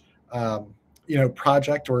each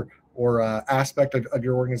project or aspect of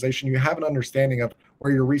your organization, you have an understanding of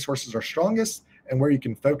where your resources are strongest and where you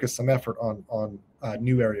can focus some effort on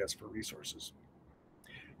new areas for resources.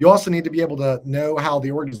 You also need to be able to know how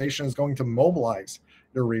the organization is going to mobilize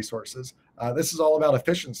your resources. This is all about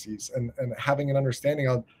efficiencies and having an understanding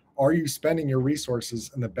of, are you spending your resources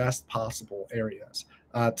in the best possible areas?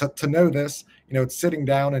 To know this, it's sitting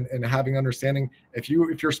down and having understanding. If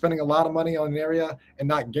you're spending a lot of money on an area and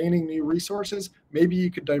not gaining new resources, maybe you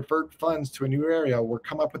could divert funds to a new area or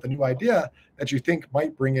come up with a new idea that you think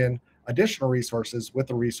might bring in additional resources with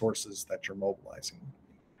the resources that you're mobilizing.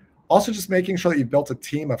 Also, just making sure that you've built a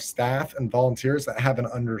team of staff and volunteers that have an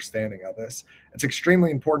understanding of this. It's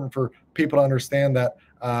extremely important for people to understand that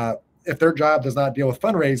if their job does not deal with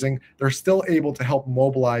fundraising, they're still able to help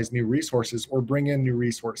mobilize new resources or bring in new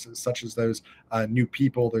resources, such as those new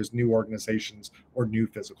people, those new organizations, or new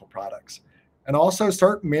physical products. And also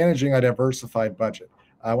start managing a diversified budget.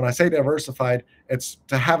 When I say diversified, it's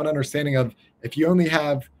to have an understanding of, if you only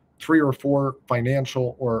have 3 or 4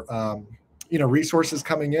 financial or resources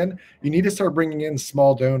coming in, you need to start bringing in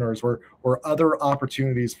small donors or other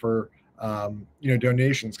opportunities for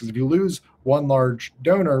donations. Because if you lose one large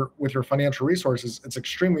donor with your financial resources, it's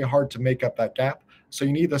extremely hard to make up that gap. So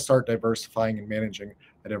you need to start diversifying and managing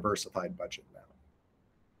a diversified budget now.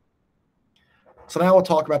 So now we'll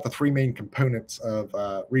talk about the three main components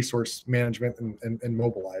of resource management and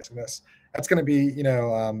mobilizing this. That's going to be,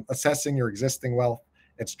 assessing your existing wealth,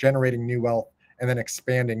 it's generating new wealth, and then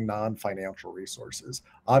expanding non-financial resources.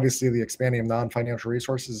 Obviously, the expanding of non-financial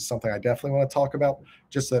resources is something I definitely want to talk about,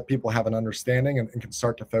 just so that people have an understanding and can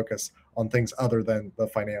start to focus on things other than the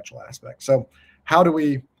financial aspect. So how do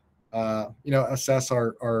we, assess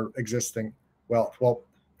our existing wealth? Well,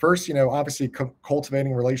 first, obviously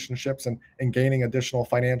cultivating relationships and gaining additional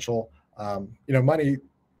financial, money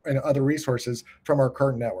and other resources from our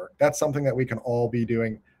current network. That's something that we can all be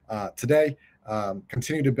doing today.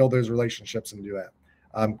 Continue to build those relationships and do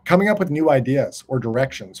that. Coming up with new ideas or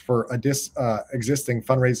directions for existing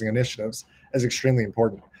fundraising initiatives is extremely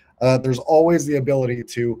important. There's always the ability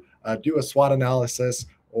to do a SWOT analysis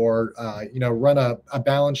or run a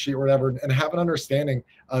balance sheet or whatever, and have an understanding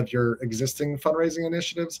of your existing fundraising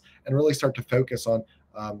initiatives and really start to focus on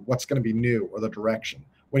what's going to be new or the direction.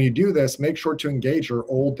 When you do this, make sure to engage your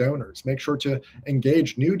old donors. Make sure to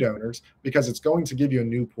engage new donors, because it's going to give you a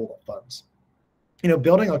new pool of funds.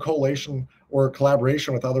 Building a coalition or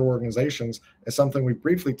collaboration with other organizations is something we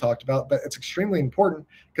briefly talked about, but it's extremely important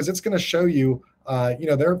because it's going to show you,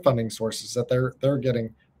 their funding sources that they're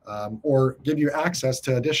getting, or give you access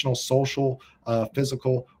to additional social,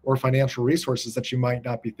 physical, or financial resources that you might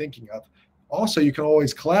not be thinking of. Also, you can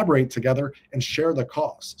always collaborate together and share the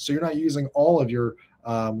costs. So you're not using all of your,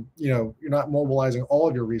 you're not mobilizing all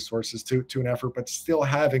of your resources to an effort, but still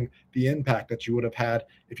having the impact that you would have had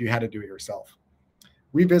if you had to do it yourself.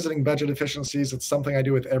 Revisiting budget efficiencies, it's something I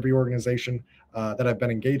do with every organization that I've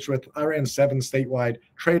been engaged with. I ran 7 statewide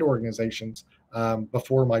trade organizations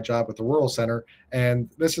before my job with the Rural Center, and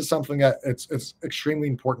this is something that it's extremely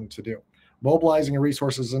important to do. Mobilizing your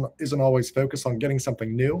resources isn't always focused on getting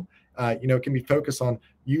something new. It can be focused on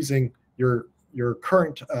using your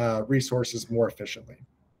current resources more efficiently.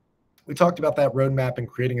 We talked about that roadmap and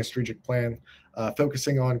creating a strategic plan,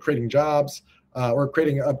 focusing on creating jobs, or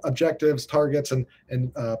creating objectives, targets,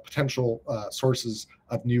 and potential sources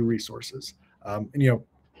of new resources,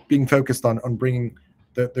 being focused on bringing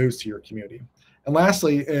those to your community. And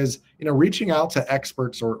lastly is, reaching out to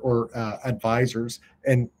experts or advisors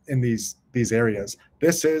in these areas.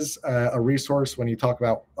 This is a resource when you talk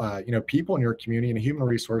about, people in your community and human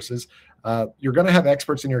resources. You're going to have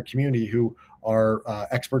experts in your community who are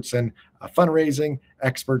experts in fundraising,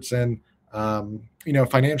 experts in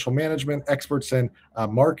financial management, experts in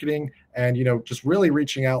marketing, and just really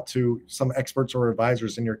reaching out to some experts or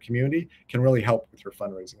advisors in your community can really help with your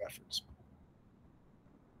fundraising efforts.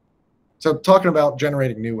 So talking about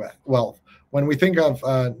generating new wealth, when we think of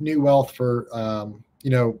new wealth for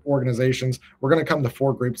organizations, we're going to come to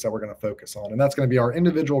 4 groups that we're going to focus on, and that's going to be our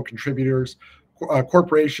individual contributors,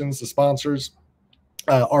 corporations, the sponsors,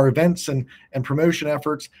 our events and promotion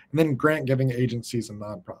efforts, and then grant giving agencies and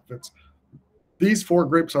nonprofits. These 4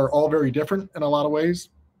 groups are all very different in a lot of ways.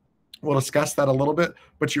 We'll discuss that a little bit,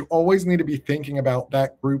 but you always need to be thinking about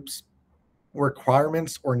that group's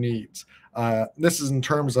requirements or needs. This is in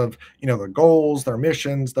terms of, their goals, their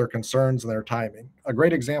missions, their concerns, and their timing. A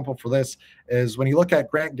great example for this is when you look at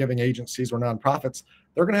grant giving agencies or nonprofits,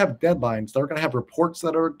 they're going to have deadlines. They're going to have reports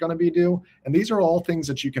that are going to be due. And these are all things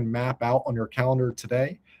that you can map out on your calendar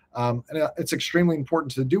today. And it's extremely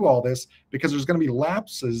important to do all this because there's going to be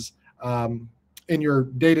lapses in your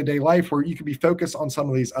day-to-day life where you could be focused on some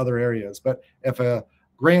of these other areas. But if a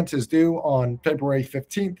grant is due on February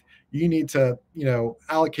 15th, you need to,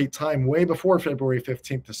 allocate time way before February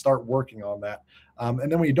 15th to start working on that.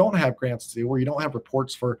 And then when you don't have grants due, or you don't have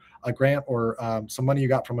reports for a grant or some money you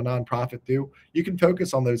got from a nonprofit due, you can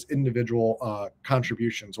focus on those individual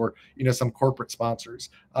contributions or, some corporate sponsors.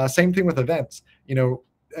 Same thing with events.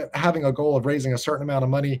 Having a goal of raising a certain amount of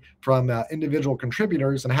money from individual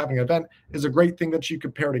contributors and having an event is a great thing that you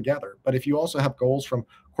could pair together. But if you also have goals from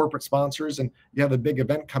corporate sponsors and you have a big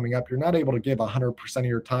event coming up, you're not able to give 100% of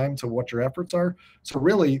your time to what your efforts are. So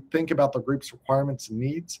really think about the group's requirements and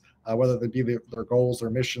needs, whether they be their goals, their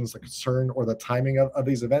missions, the concern, or the timing of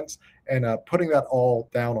these events, and putting that all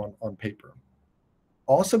down on paper.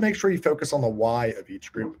 Also make sure you focus on the why of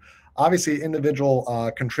each group. Obviously,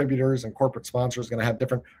 individual contributors and corporate sponsors are going to have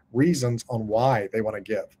different reasons on why they want to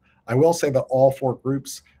give. I will say that all 4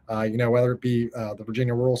 groups, whether it be the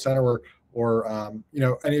Virginia Rural Center or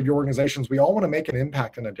any of your organizations, we all want to make an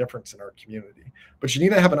impact and a difference in our community. But you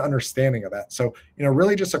need to have an understanding of that. So,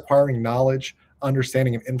 really just acquiring knowledge,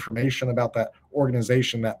 understanding and information about that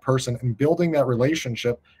organization, that person, and building that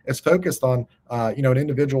relationship is focused on, an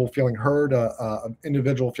individual feeling heard, an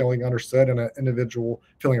individual feeling understood, and an individual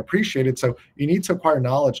feeling appreciated. So you need to acquire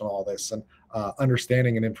knowledge on all this. And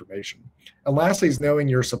understanding and information. And lastly is knowing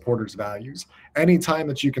your supporters' values. Anytime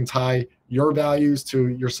that you can tie your values to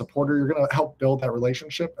your supporter, you're going to help build that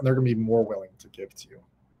relationship, and they're going to be more willing to give to you.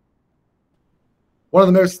 One of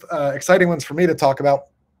the most exciting ones for me to talk about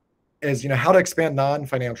is, how to expand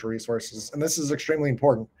non-financial resources. And this is extremely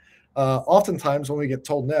important. Oftentimes when we get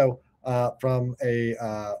told no from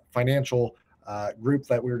a financial group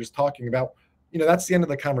that we were just talking about, that's the end of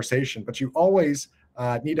the conversation, but you always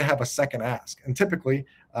need to have a second ask. And typically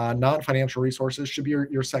non-financial resources should be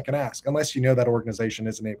your second ask, unless that organization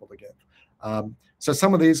isn't able to give. So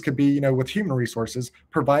some of these could be, with human resources,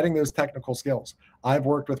 providing those technical skills. I've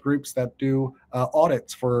worked with groups that do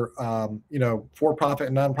audits for, for-profit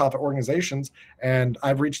and nonprofit organizations, and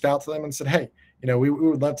I've reached out to them and said, hey, we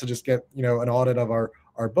would love to just get, an audit of our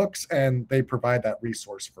books, and they provide that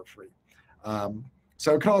resource for free.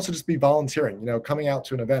 So it can also just be volunteering, coming out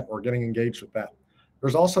to an event or getting engaged with that.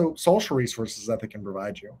 There's also social resources that they can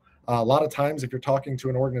provide you. A lot of times, if you're talking to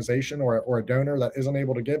an organization or a donor that isn't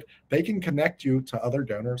able to give, they can connect you to other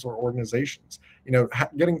donors or organizations.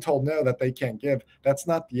 Getting told no that they can't give, that's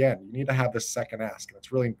not the end. You need to have this second ask, and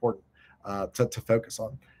it's really important to focus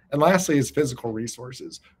on. And lastly is physical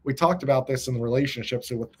resources. We talked about this in the relationship.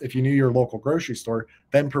 So if you knew your local grocery store,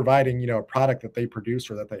 then providing, a product that they produce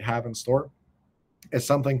or that they have in store is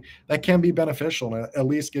something that can be beneficial, and at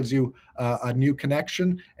least gives you a new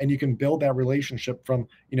connection, and you can build that relationship from,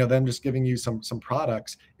 them just giving you some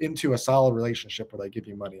products into a solid relationship where they give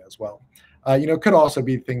you money as well. Could also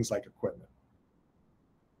be things like equipment.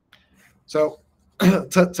 So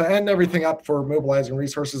to end everything up for mobilizing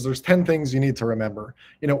resources, there's 10 things you need to remember.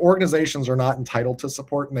 Organizations are not entitled to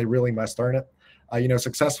support, and they really must earn it.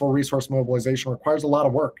 Successful resource mobilization requires a lot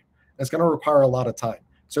of work. It's going to require a lot of time.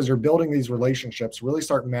 So as you're building these relationships, really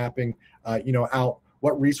start mapping, out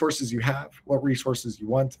what resources you have, what resources you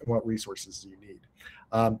want, and what resources you need.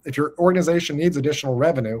 If your organization needs additional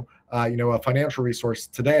revenue, a financial resource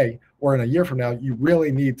today or in a year from now, you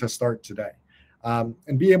really need to start today.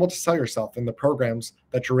 And be able to sell yourself in the programs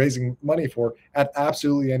that you're raising money for at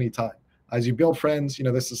absolutely any time. As you build friends,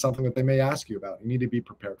 this is something that they may ask you about. You need to be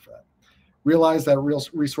prepared for that. Realize that real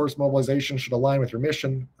resource mobilization should align with your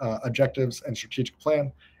mission, objectives, and strategic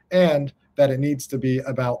plan, and that it needs to be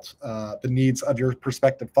about the needs of your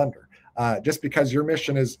prospective funder. Just because your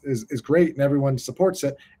mission is great and everyone supports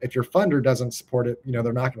it, if your funder doesn't support it,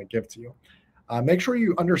 they're not going to give to you. Make sure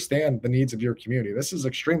you understand the needs of your community. This is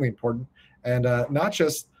extremely important, and not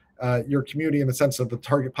just your community in the sense of the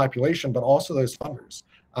target population, but also those funders.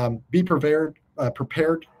 Be prepared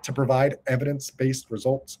to provide evidence-based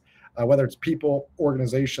results. Whether it's people,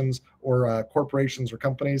 organizations, or corporations or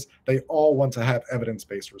companies, they all want to have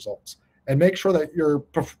evidence-based results. And make sure that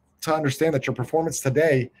to understand that your performance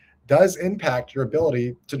today does impact your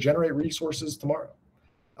ability to generate resources tomorrow.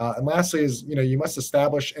 And lastly is, you must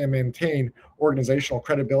establish and maintain organizational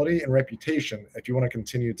credibility and reputation if you want to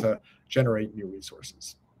continue to generate new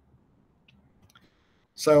resources.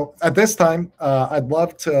 So at this time, I'd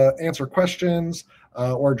love to answer questions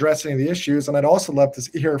or address any of the issues. And I'd also love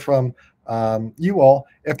to hear from you all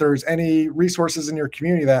if there's any resources in your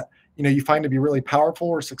community that you find to be really powerful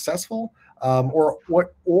or successful, or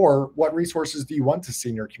what resources do you want to see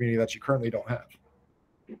in your community that you currently don't have?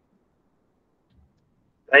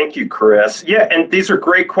 Thank you, Chris. Yeah, and these are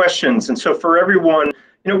great questions. And so for everyone,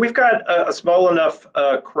 we've got a small enough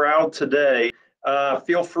crowd today.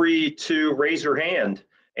 Feel free to raise your hand,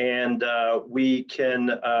 and we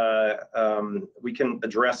can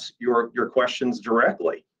address your questions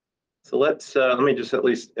directly. So let me just, at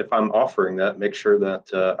least if I'm offering that, make sure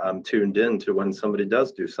that I'm tuned in to when somebody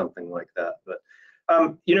does do something like that. But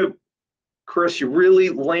Chris, you really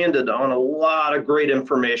landed on a lot of great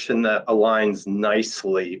information that aligns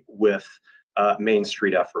nicely with Main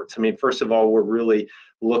Street efforts. I mean, first of all, we're really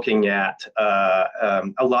looking at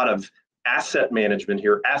a lot of asset management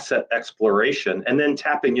here, asset exploration, and then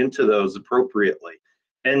tapping into those appropriately.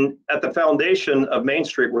 And at the foundation of Main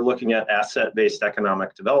Street, we're looking at asset-based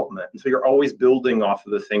economic development. And so you're always building off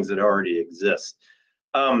of the things that already exist.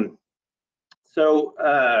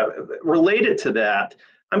 Related to that,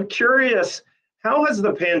 I'm curious, how has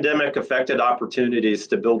the pandemic affected opportunities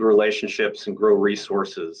to build relationships and grow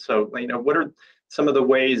resources? So, what are some of the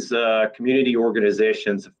ways community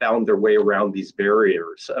organizations have found their way around these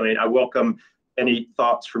barriers? I mean, I welcome any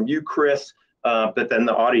thoughts from you, Chris, but then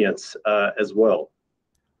the audience as well.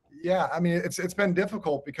 Yeah, I mean, it's been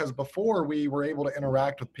difficult because before we were able to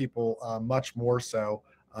interact with people much more so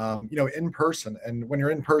in person. And when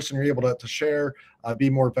you're in person, you're able to share, be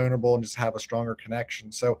more vulnerable, and just have a stronger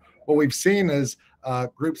connection. So what we've seen is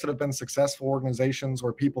groups that have been successful, organizations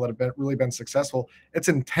or people that have really been successful, it's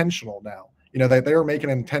intentional now. They're making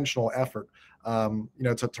an intentional effort,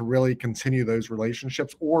 to really continue those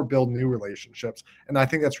relationships or build new relationships. And I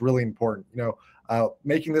think that's really important,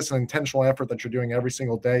 making this an intentional effort that you're doing every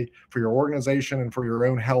single day for your organization and for your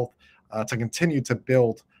own health, to continue to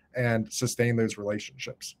build and sustain those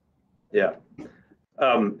relationships. Yeah.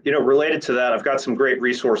 Related to that, I've got some great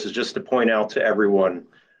resources just to point out to everyone.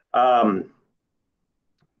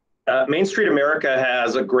 Main Street America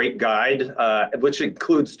has a great guide, which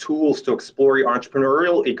includes tools to explore your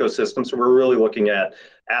entrepreneurial ecosystem. So we're really looking at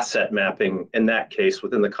asset mapping in that case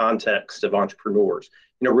within the context of entrepreneurs.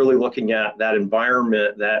 Really looking at that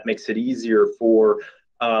environment that makes it easier for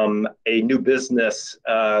a new business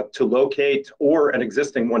to locate or an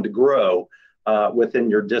existing one to grow within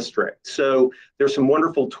your district. So there's some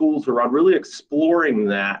wonderful tools around really exploring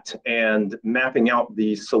that and mapping out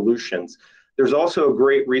these solutions. There's also a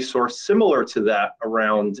great resource similar to that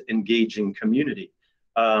around engaging community.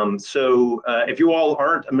 So if you all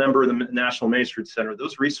aren't a member of the National Main Street Center,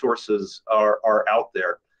 those resources are out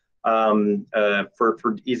there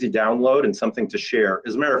for easy download and something to share.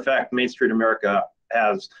 As a matter of fact, Main Street America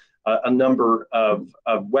has a number of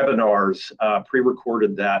webinars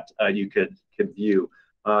pre-recorded that you could view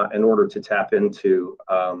in order to tap into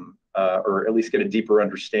or at least get a deeper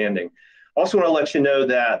understanding. Also want to let you know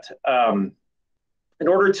that in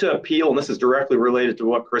order to appeal, and this is directly related to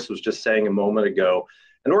what Chris was just saying a moment ago,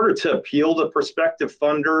 in order to appeal to prospective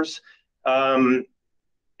funders,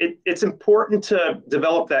 it's important to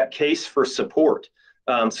develop that case for support.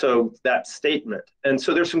 So that statement. And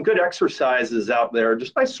so there's some good exercises out there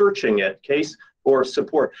just by searching it, case or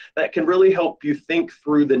support, that can really help you think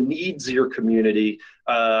through the needs of your community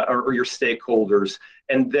or your stakeholders,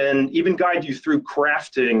 and then even guide you through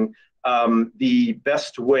crafting the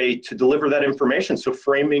best way to deliver that information. So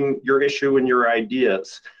framing your issue and your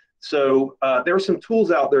ideas. So there are some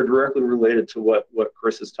tools out there directly related to what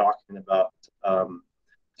Chris is talking about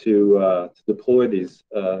to deploy these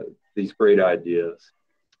great ideas.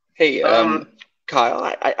 Hey, Kyle,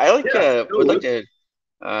 I would like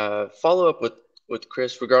to follow up with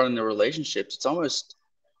Chris regarding the relationships. It's almost,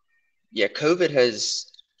 COVID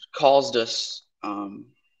has caused us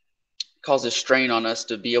strain on us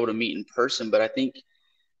to be able to meet in person, but I think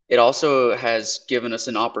it also has given us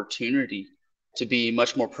an opportunity to be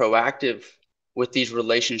much more proactive with these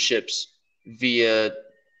relationships via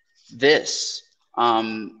this.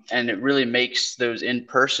 And it really makes those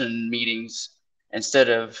in-person meetings, instead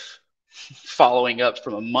of following up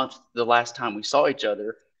from a month the last time we saw each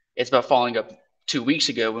other, it's about following up 2 weeks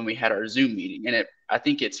ago when we had our Zoom meeting. And I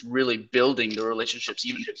think it's really building the relationships.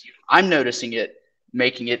 Even I'm noticing it,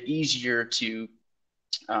 making it easier to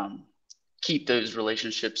keep those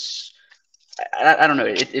relationships. I don't know.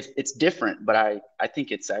 It's different, but I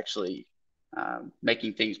think it's actually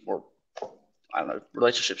making things more,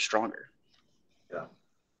 relationships stronger. Yeah.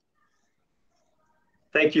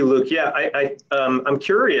 Thank you, Luke. Yeah, I'm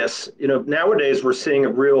curious. Nowadays we're seeing a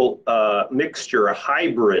real mixture, a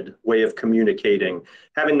hybrid way of communicating,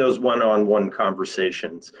 having those one-on-one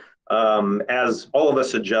conversations as all of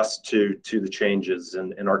us adjust to the changes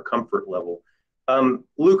and our comfort level.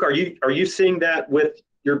 Luke, are you seeing that with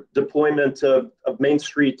your deployment of Main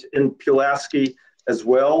Street in Pulaski as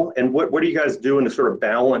well? And what are you guys doing to sort of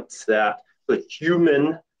balance that, the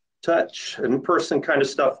human touch, in-person kind of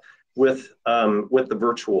stuff, with the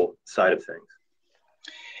virtual side of things?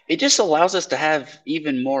 It just allows us to have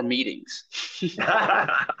even more meetings.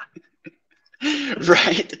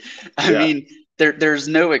 Right? I mean, there's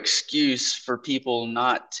no excuse for people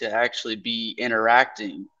not to actually be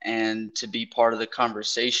interacting and to be part of the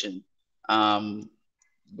conversation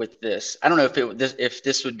with this. I don't know if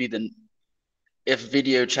this would be if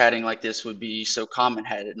video chatting like this would be so common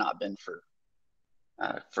had it not been for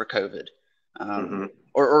COVID.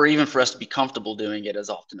 Or even for us to be comfortable doing it as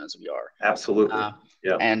often as we are. Absolutely.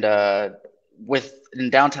 Yeah. And in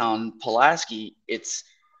downtown Pulaski, it's,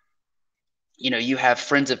 you have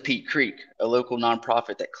Friends of Peat Creek, a local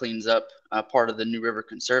nonprofit that cleans up part of the New River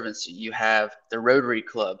Conservancy. You have the Rotary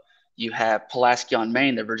Club. You have Pulaski on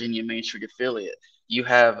Main, the Virginia Main Street affiliate. You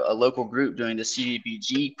have a local group doing the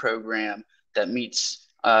CDBG program that meets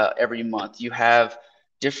every month. You have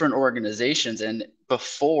different organizations, and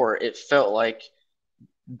before it felt like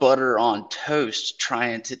butter on toast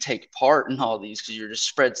trying to take part in all these because you're just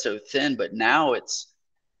spread so thin. But now it's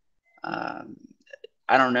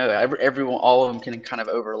I don't know, everyone, all of them can kind of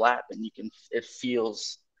overlap, and it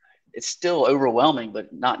feels it's still overwhelming,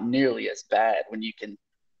 but not nearly as bad when you can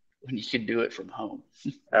do it from home.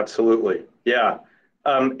 Absolutely. Yeah.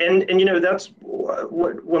 And you know, that's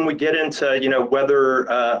when we get into, you know, whether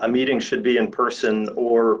a meeting should be in person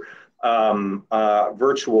or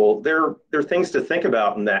virtual, there are things to think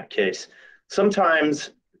about in that case.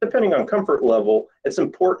 Sometimes, depending on comfort level, it's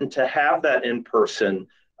important to have that in-person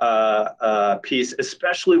piece,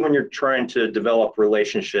 especially when you're trying to develop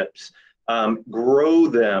relationships, grow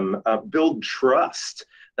them, build trust.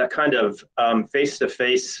 That kind of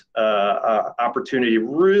face-to-face opportunity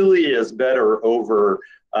really is better over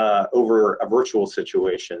a virtual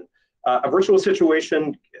situation. A virtual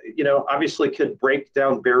situation, you know, obviously could break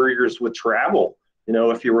down barriers with travel. You know,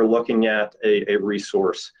 if you were looking at a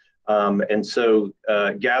resource, and so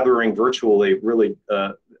gathering virtually really,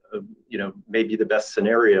 you know, may be the best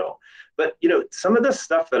scenario. But you know, some of the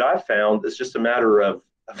stuff that I found is just a matter of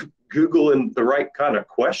Googling the right kind of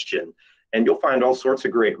question. And you'll find all sorts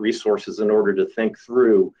of great resources in order to think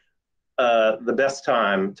through the best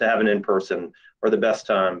time to have an in-person or the best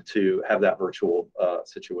time to have that virtual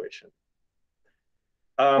situation.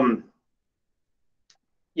 You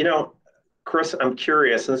know, Chris, I'm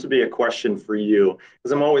curious, and this would be a question for you,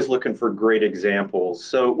 because I'm always looking for great examples.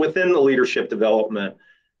 So within the leadership development,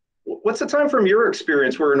 what's the time from your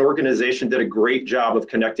experience where an organization did a great job of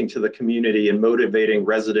connecting to the community and motivating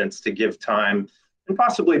residents to give time and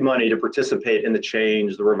possibly money to participate in the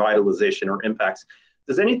change, the revitalization, or impacts?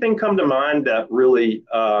 Does anything come to mind that really,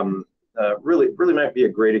 really might be a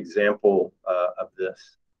great example of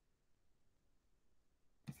this?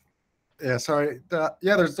 Yeah, sorry.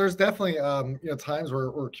 Yeah, there's definitely you know, times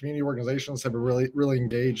where community organizations have been really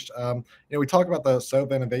engaged. You know, we talk about the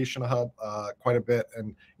SOVA Innovation Hub quite a bit,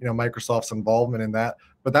 and you know, Microsoft's involvement in that.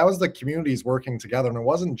 But that was the communities working together, and it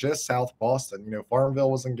wasn't just South Boston. You know,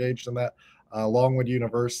 Farmville was engaged in that, Longwood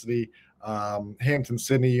University,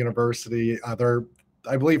 Hampton-Sydney University.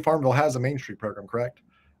 I believe Farmville has a Main Street program, correct?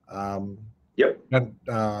 Yep. And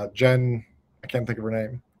Jen, I can't think of her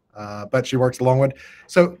name. But she works at Longwood.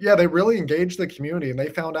 So yeah, they really engaged the community and they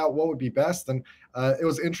found out what would be best. And it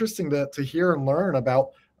was interesting to hear and learn about,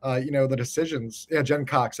 you know, the decisions. Yeah, Jen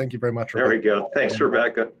Cox, thank you very much. There we go. Thanks,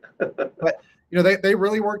 Rebecca. But, you know, they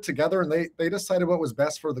really worked together and they decided what was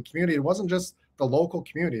best for the community. It wasn't just the local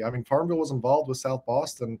community. I mean, Farmville was involved with South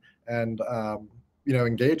Boston and, you know,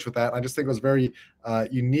 engaged with that. I just think it was very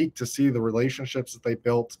unique to see the relationships that they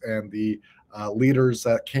built and the leaders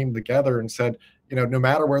that came together and said, you know, no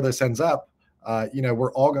matter where this ends up, you know,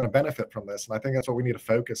 we're all going to benefit from this. And I think that's what we need to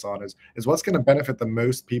focus on is what's going to benefit the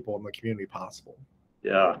most people in the community possible.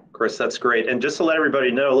 Yeah, Chris, that's great. And just to let everybody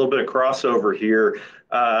know, a little bit of crossover here.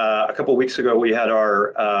 A couple of weeks ago, we had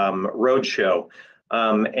our road show,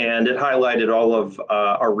 and it highlighted all of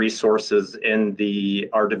our resources in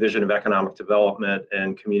our Division of Economic Development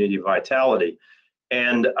and Community Vitality.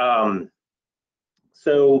 And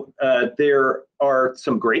so there are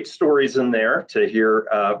some great stories in there to hear,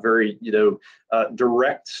 very, you know,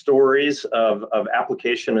 direct stories of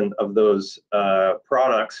application of those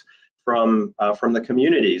products from the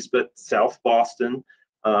communities. But South Boston,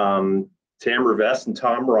 Tamara Vest and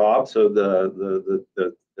Tom Robb, so the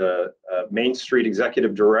Main Street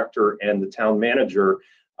Executive Director and the town manager,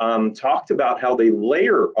 talked about how they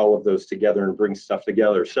layer all of those together and bring stuff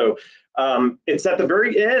together. So it's at the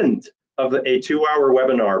very end of a 2-hour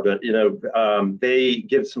webinar, but you know, they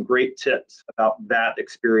give some great tips about that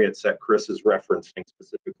experience that Chris is referencing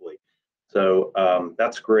specifically. So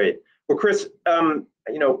that's great. Well, Chris,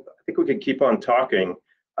 you know, I think we could keep on talking,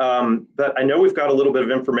 but I know we've got a little bit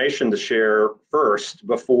of information to share first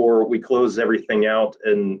before we close everything out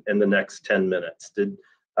in the next 10 minutes. Did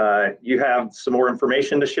you have some more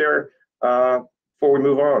information to share before we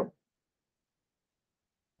move on?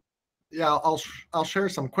 Yeah, I'll share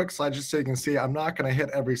some quick slides just so you can see. I'm not going to hit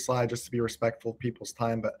every slide just to be respectful of people's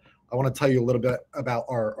time, but I want to tell you a little bit about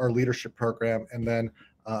our leadership program and then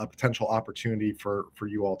a potential opportunity for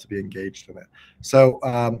you all to be engaged in it. So,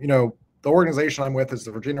 you know, the organization I'm with is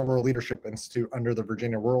the Virginia Rural Leadership Institute under the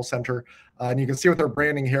Virginia Rural Center. And you can see with our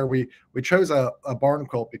branding here, we chose a barn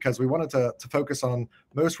quilt because we wanted to focus on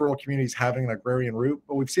most rural communities having an agrarian root,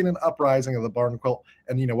 but we've seen an uprising of the barn quilt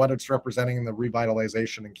and, you know, what it's representing in the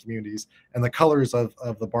revitalization in communities. And the colors of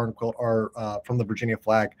the barn quilt are from the Virginia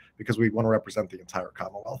flag because we want to represent the entire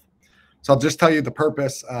Commonwealth. So I'll just tell you the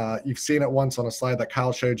purpose. You've seen it once on a slide that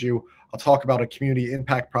Kyle showed you. I'll talk about a community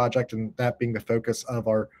impact project and that being the focus of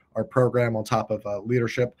our program on top of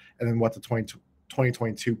leadership, and then what the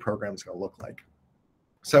 2022 program is going to look like.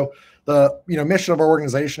 So the mission of our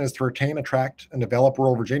organization is to retain, attract, and develop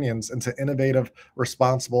rural Virginians into innovative,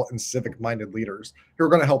 responsible, and civic-minded leaders who are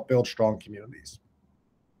going to help build strong communities.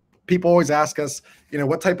 People always ask us,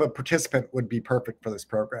 what type of participant would be perfect for this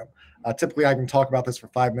program? Typically, I can talk about this for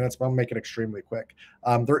 5 minutes, but I'll make it extremely quick.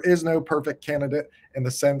 There is no perfect candidate in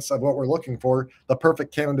the sense of what we're looking for. The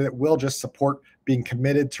perfect candidate will just support being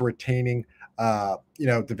committed to retaining,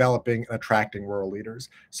 developing and attracting rural leaders.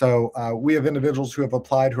 So we have individuals who have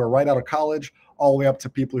applied who are right out of college, all the way up to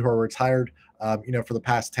people who are retired, for the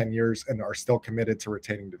past 10 years and are still committed to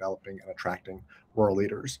retaining, developing, and attracting rural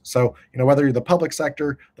leaders. So, whether you're the public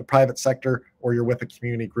sector, the private sector, or you're with a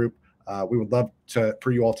community group, we would love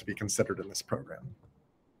for you all to be considered in this program.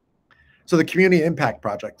 So the Community Impact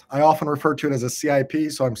Project, I often refer to it as a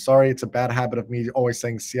CIP, so I'm sorry, it's a bad habit of me always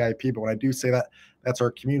saying CIP, but when I do say that, that's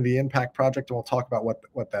our Community Impact Project, and we'll talk about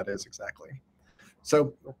what that is exactly.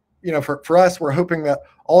 So, for us, we're hoping that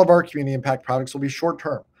all of our community impact projects will be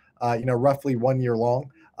short-term, roughly 1 year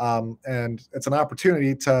long, and it's an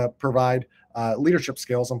opportunity to provide leadership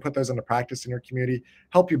skills and put those into practice in your community,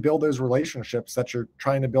 help you build those relationships that you're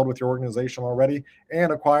trying to build with your organization already,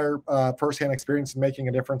 and acquire firsthand experience in making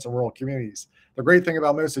a difference in rural communities. The great thing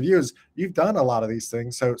about most of you is you've done a lot of these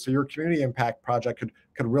things, so your community impact project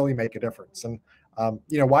could really make a difference. And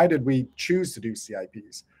why did we choose to do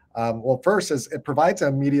CIPs? Well, first is it provides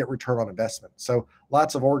an immediate return on investment. So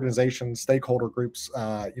lots of organizations, stakeholder groups,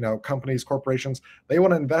 companies, corporations, they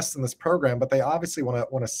want to invest in this program, but they obviously want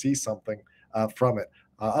to see something from it.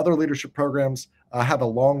 Other leadership programs have a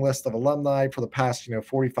long list of alumni for the past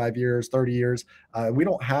 45 years, 30 years. We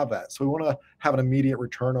don't have that. So we want to have an immediate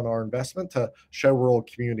return on our investment to show rural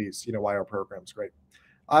communities why our program's great.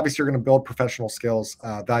 Obviously, you're going to build professional skills,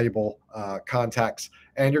 valuable contacts,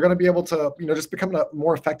 and you're going to be able to, just become a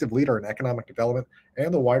more effective leader in economic development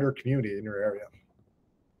and the wider community in your area.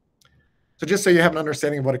 So just so you have an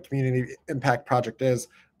understanding of what a community impact project is,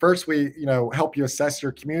 first we, help you assess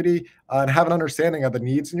your community and have an understanding of the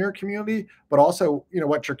needs in your community, but also,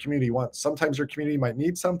 what your community wants. Sometimes your community might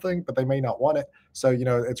need something, but they may not want it. So,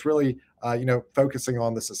 it's really, focusing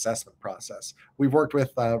on this assessment process. We've worked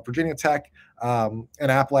with Virginia Tech and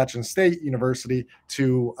Appalachian State University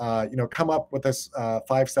to, come up with this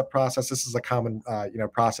 5-step process. This is a common,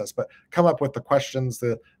 process, but come up with the questions,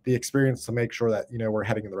 the experience to make sure that, we're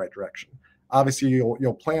heading in the right direction. Obviously,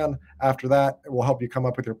 you'll plan after that. It will help you come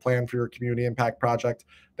up with your plan for your community impact project.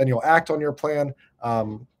 Then you'll act on your plan.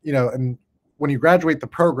 And when you graduate the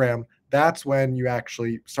program, that's when you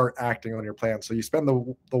actually start acting on your plan. So you spend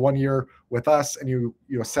the 1 year with us, and you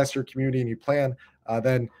assess your community and you plan.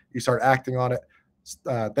 Then you start acting on it.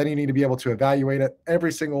 Then you need to be able to evaluate it.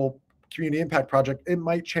 Every single community impact project, it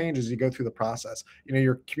might change as you go through the process.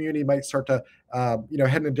 Your community might start to,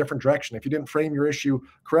 head in a different direction. If you didn't frame your issue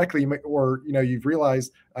correctly, you've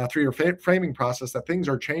realized through your framing process that things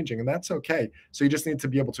are changing, and that's okay. So you just need to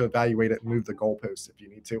be able to evaluate it and move the goalposts if you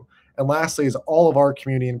need to. And lastly, is all of our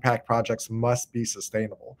community impact projects must be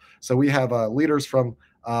sustainable. So we have leaders from,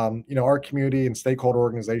 our community and stakeholder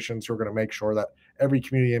organizations who are going to make sure that every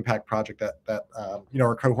community impact project that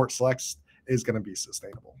our cohort selects is going to be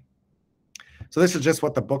sustainable. So this is just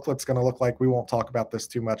what the booklet's going to look like. We won't talk about this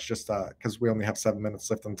too much just because we only have 7 minutes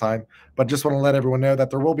left in time. But just want to let everyone know that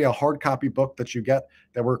there will be a hard copy book that you get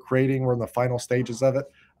that we're creating. We're in the final stages of it.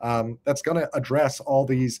 That's going to address all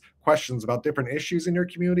these questions about different issues in your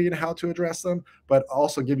community and how to address them, but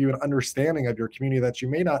also give you an understanding of your community that you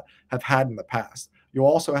may not have had in the past. You'll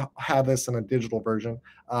also have this in a digital version.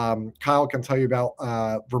 Kyle can tell you about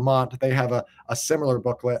Vermont. They have a similar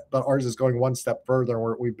booklet, but ours is going one step further.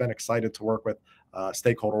 And we've been excited to work with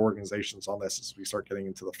stakeholder organizations on this as we start getting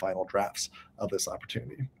into the final drafts of this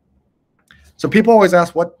opportunity. So people always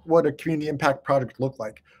ask, what a community impact project look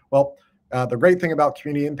like? Well, the great thing about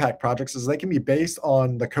community impact projects is they can be based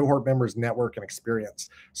on the cohort members' network and experience.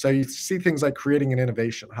 So you see things like creating an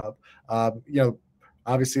innovation hub.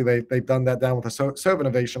 Obviously, they've done that down with the SOV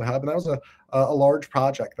Innovation Hub, and that was a large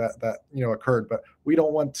project that occurred. But we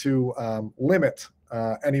don't want to limit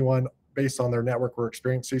anyone based on their network or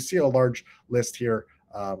experience. So you see a large list here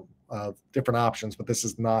of different options, but this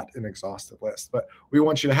is not an exhaustive list. But we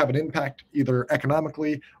want you to have an impact either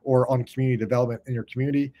economically or on community development in your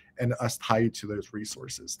community, and us tie you to those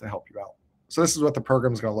resources to help you out. So this is what the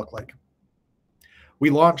program is going to look like. We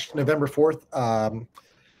launched November 4th.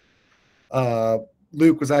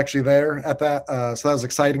 Luke was actually there at that. So that was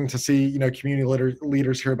exciting to see, community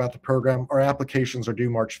leaders hear about the program. Our applications are due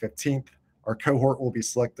March 15th. Our cohort will be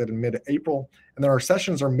selected in mid-April. And then our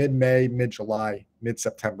sessions are mid-May, mid-July,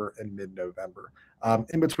 mid-September, and mid-November.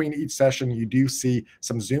 In between each session, you do see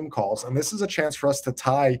some Zoom calls, and this is a chance for us to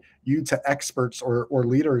tie you to experts or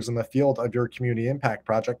leaders in the field of your community impact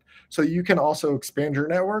project, so you can also expand your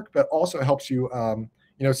network, but also helps you,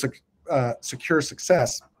 secure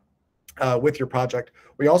success with your project.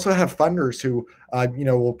 We also have funders who,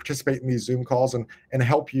 will participate in these Zoom calls and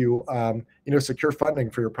help you, secure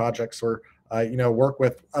funding for your projects, or work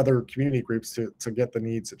with other community groups to get the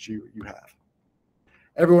needs that you have.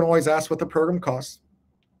 Everyone always asks what the program costs.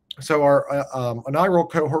 So our inaugural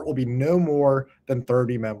cohort will be no more than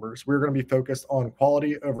 30 members. We're going to be focused on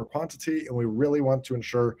quality over quantity, and we really want to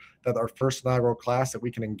ensure that our first inaugural class, that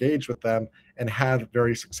we can engage with them and have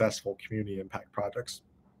very successful community impact projects.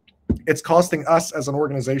 It's costing us as an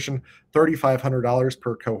organization $3,500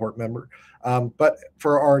 per cohort member. But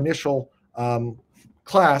for our initial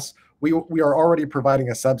class, we are already providing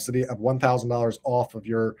a subsidy of $1,000 off of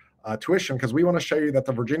your tuition, because we want to show you that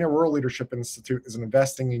the Virginia Rural Leadership Institute is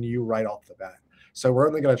investing in you right off the bat. So we're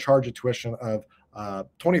only going to charge a tuition of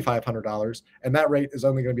 $2,500, and that rate is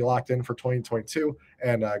only going to be locked in for 2022,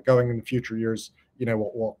 and going in future years,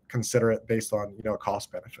 we'll consider it based on a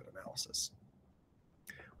cost benefit analysis.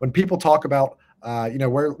 When people talk about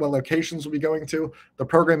what locations we'll be going to, the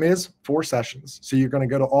program is 4 sessions. So you're going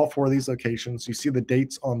to go to all 4 of these locations. You see the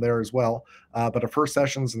dates on there as well. But our first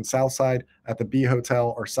session's in Southside at the B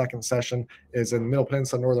Hotel. Our second session is in Middle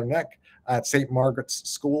Peninsula Northern Neck at St. Margaret's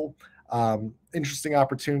School. Interesting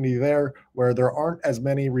opportunity there, where there aren't as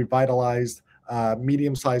many revitalized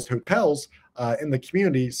medium-sized hotels in the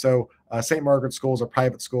community. So St. Margaret's School is a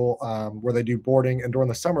private school where they do boarding, and during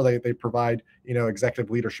the summer they provide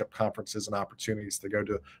executive leadership conferences and opportunities to go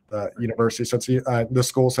to the university. So it's the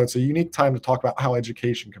school. So it's a unique time to talk about how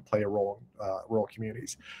education can play a role in rural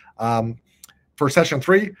communities. For session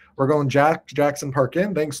 3, we're going Jackson Park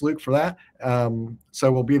Inn. Thanks, Luke, for that.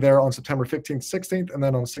 So we'll be there on September 15th, 16th, and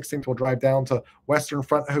then on the 16th we'll drive down to Western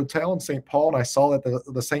Front Hotel in St. Paul. And I saw that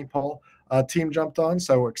the St. Paul team jumped on,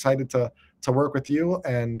 so we're excited to work with you,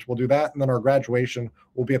 and we'll do that. And then our graduation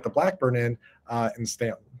will be at the Blackburn Inn in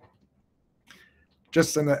Stanton.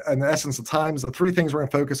 Just in the essence of times, the 3 things we're going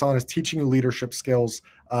to focus on is teaching you leadership skills,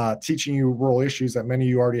 teaching you rural issues that many of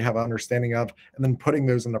you already have an understanding of, and then putting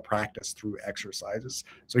those into practice through exercises.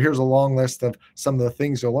 So here's a long list of some of the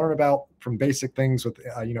things you'll learn about, from basic things with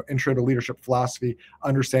intro to leadership philosophy,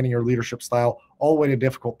 understanding your leadership style, all the way to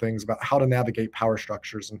difficult things about how to navigate power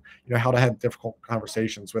structures, and how to have difficult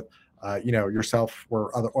conversations with yourself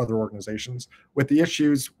or other organizations. With the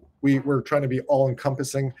issues, we're trying to be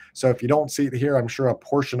all-encompassing. So if you don't see it here, I'm sure a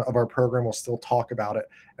portion of our program will still talk about it.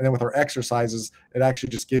 And then with our exercises, it actually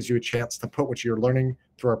just gives you a chance to put what you're learning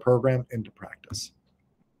through our program into practice.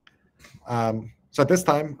 So at this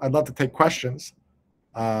time, I'd love to take questions,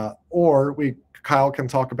 or Kyle can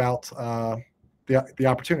talk about the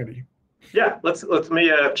opportunity. Yeah, let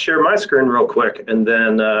me share my screen real quick, and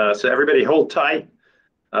then so everybody hold tight.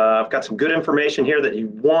 I've got some good information here that you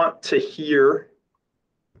want to hear.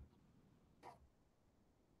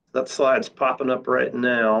 That slide's popping up right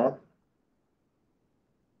now.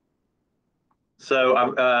 So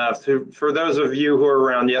for those of you who were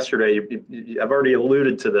around yesterday, I've already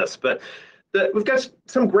alluded to this, but we've got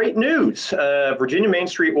some great news. Virginia Main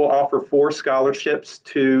Street will offer 4 scholarships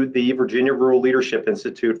to the Virginia Rural Leadership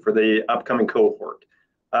Institute for the upcoming cohort.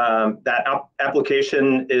 That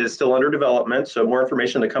application is still under development, so more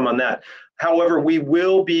information to come on that. However, we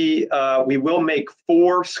will make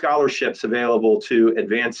 4 scholarships available to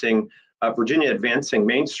Virginia Advancing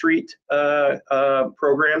Main Street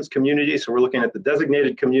programs, communities. So we're looking at the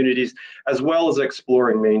designated communities as well as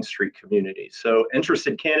exploring Main Street communities. So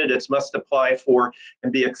interested candidates must apply for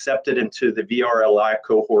and be accepted into the VRLI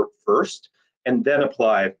cohort first, and then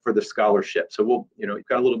apply for the scholarship. So you've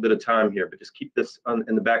got a little bit of time here, but just keep this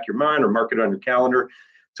in the back of your mind, or mark it on your calendar.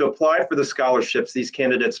 To apply for the scholarships, these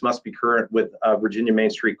candidates must be current with Virginia Main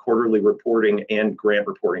Street quarterly reporting and grant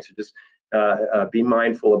reporting. So just be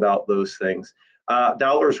mindful about those things.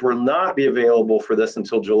 Dollars will not be available for this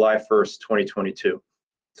until July 1st, 2022.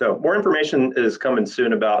 So more information is coming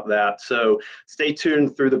soon about that. So stay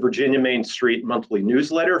tuned through the Virginia Main Street monthly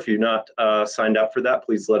newsletter. If you're not signed up for that,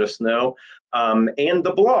 please let us know. And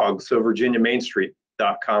the blog, so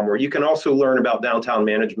virginiamainstreet.com, where you can also learn about downtown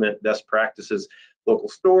management best practices, local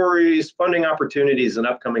stories, funding opportunities, and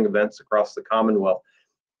upcoming events across the Commonwealth.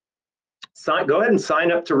 Go ahead and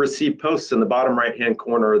sign up to receive posts in the bottom right-hand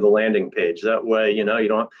corner of the landing page. That way, you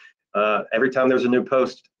don't every time there's a new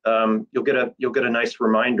post, you'll get a nice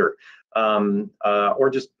reminder, or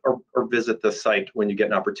visit the site when you get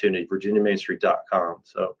an opportunity, virginiamainstreet.com.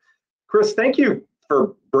 So, Chris, thank you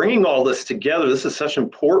for bringing all this together. This is such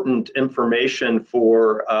important information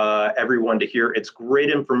for everyone to hear. It's great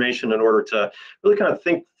information in order to really kind of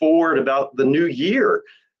think forward about the new year,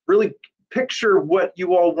 really picture what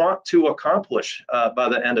you all want to accomplish by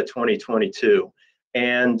the end of 2022,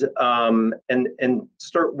 and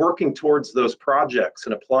start working towards those projects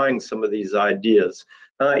and applying some of these ideas.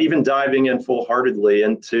 Even diving in wholeheartedly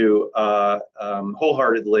into the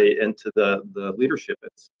Leadership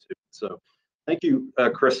Institute. So thank you,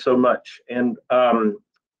 Chris, so much. And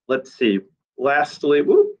let's see, lastly,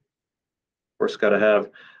 whoop, of course, got to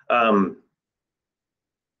have, all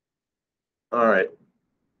right,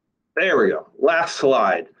 there we go, last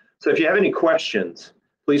slide. So if you have any questions,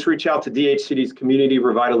 please reach out to DHCD's Community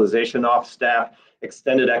Revitalization Office staff,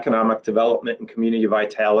 Extended Economic Development and Community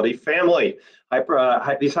Vitality family.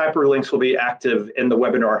 These hyperlinks will be active in the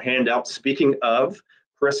webinar handout. Speaking of,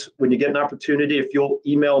 Chris, when you get an opportunity, if you'll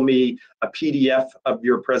email me a PDF of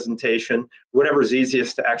your presentation, whatever's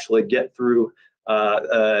easiest to actually get through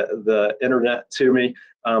the internet to me,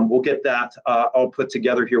 we'll get that all put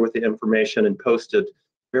together here with the information and posted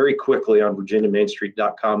very quickly on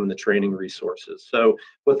virginiamainstreet.com and the training resources. So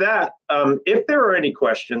with that, if there are any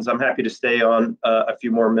questions, I'm happy to stay on a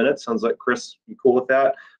few more minutes. Sounds like Chris, you cool with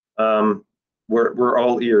that? We're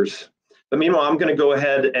all ears. But meanwhile, I'm going to go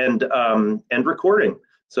ahead and end recording.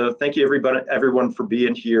 So thank you everyone for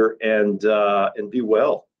being here, and be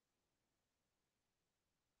well.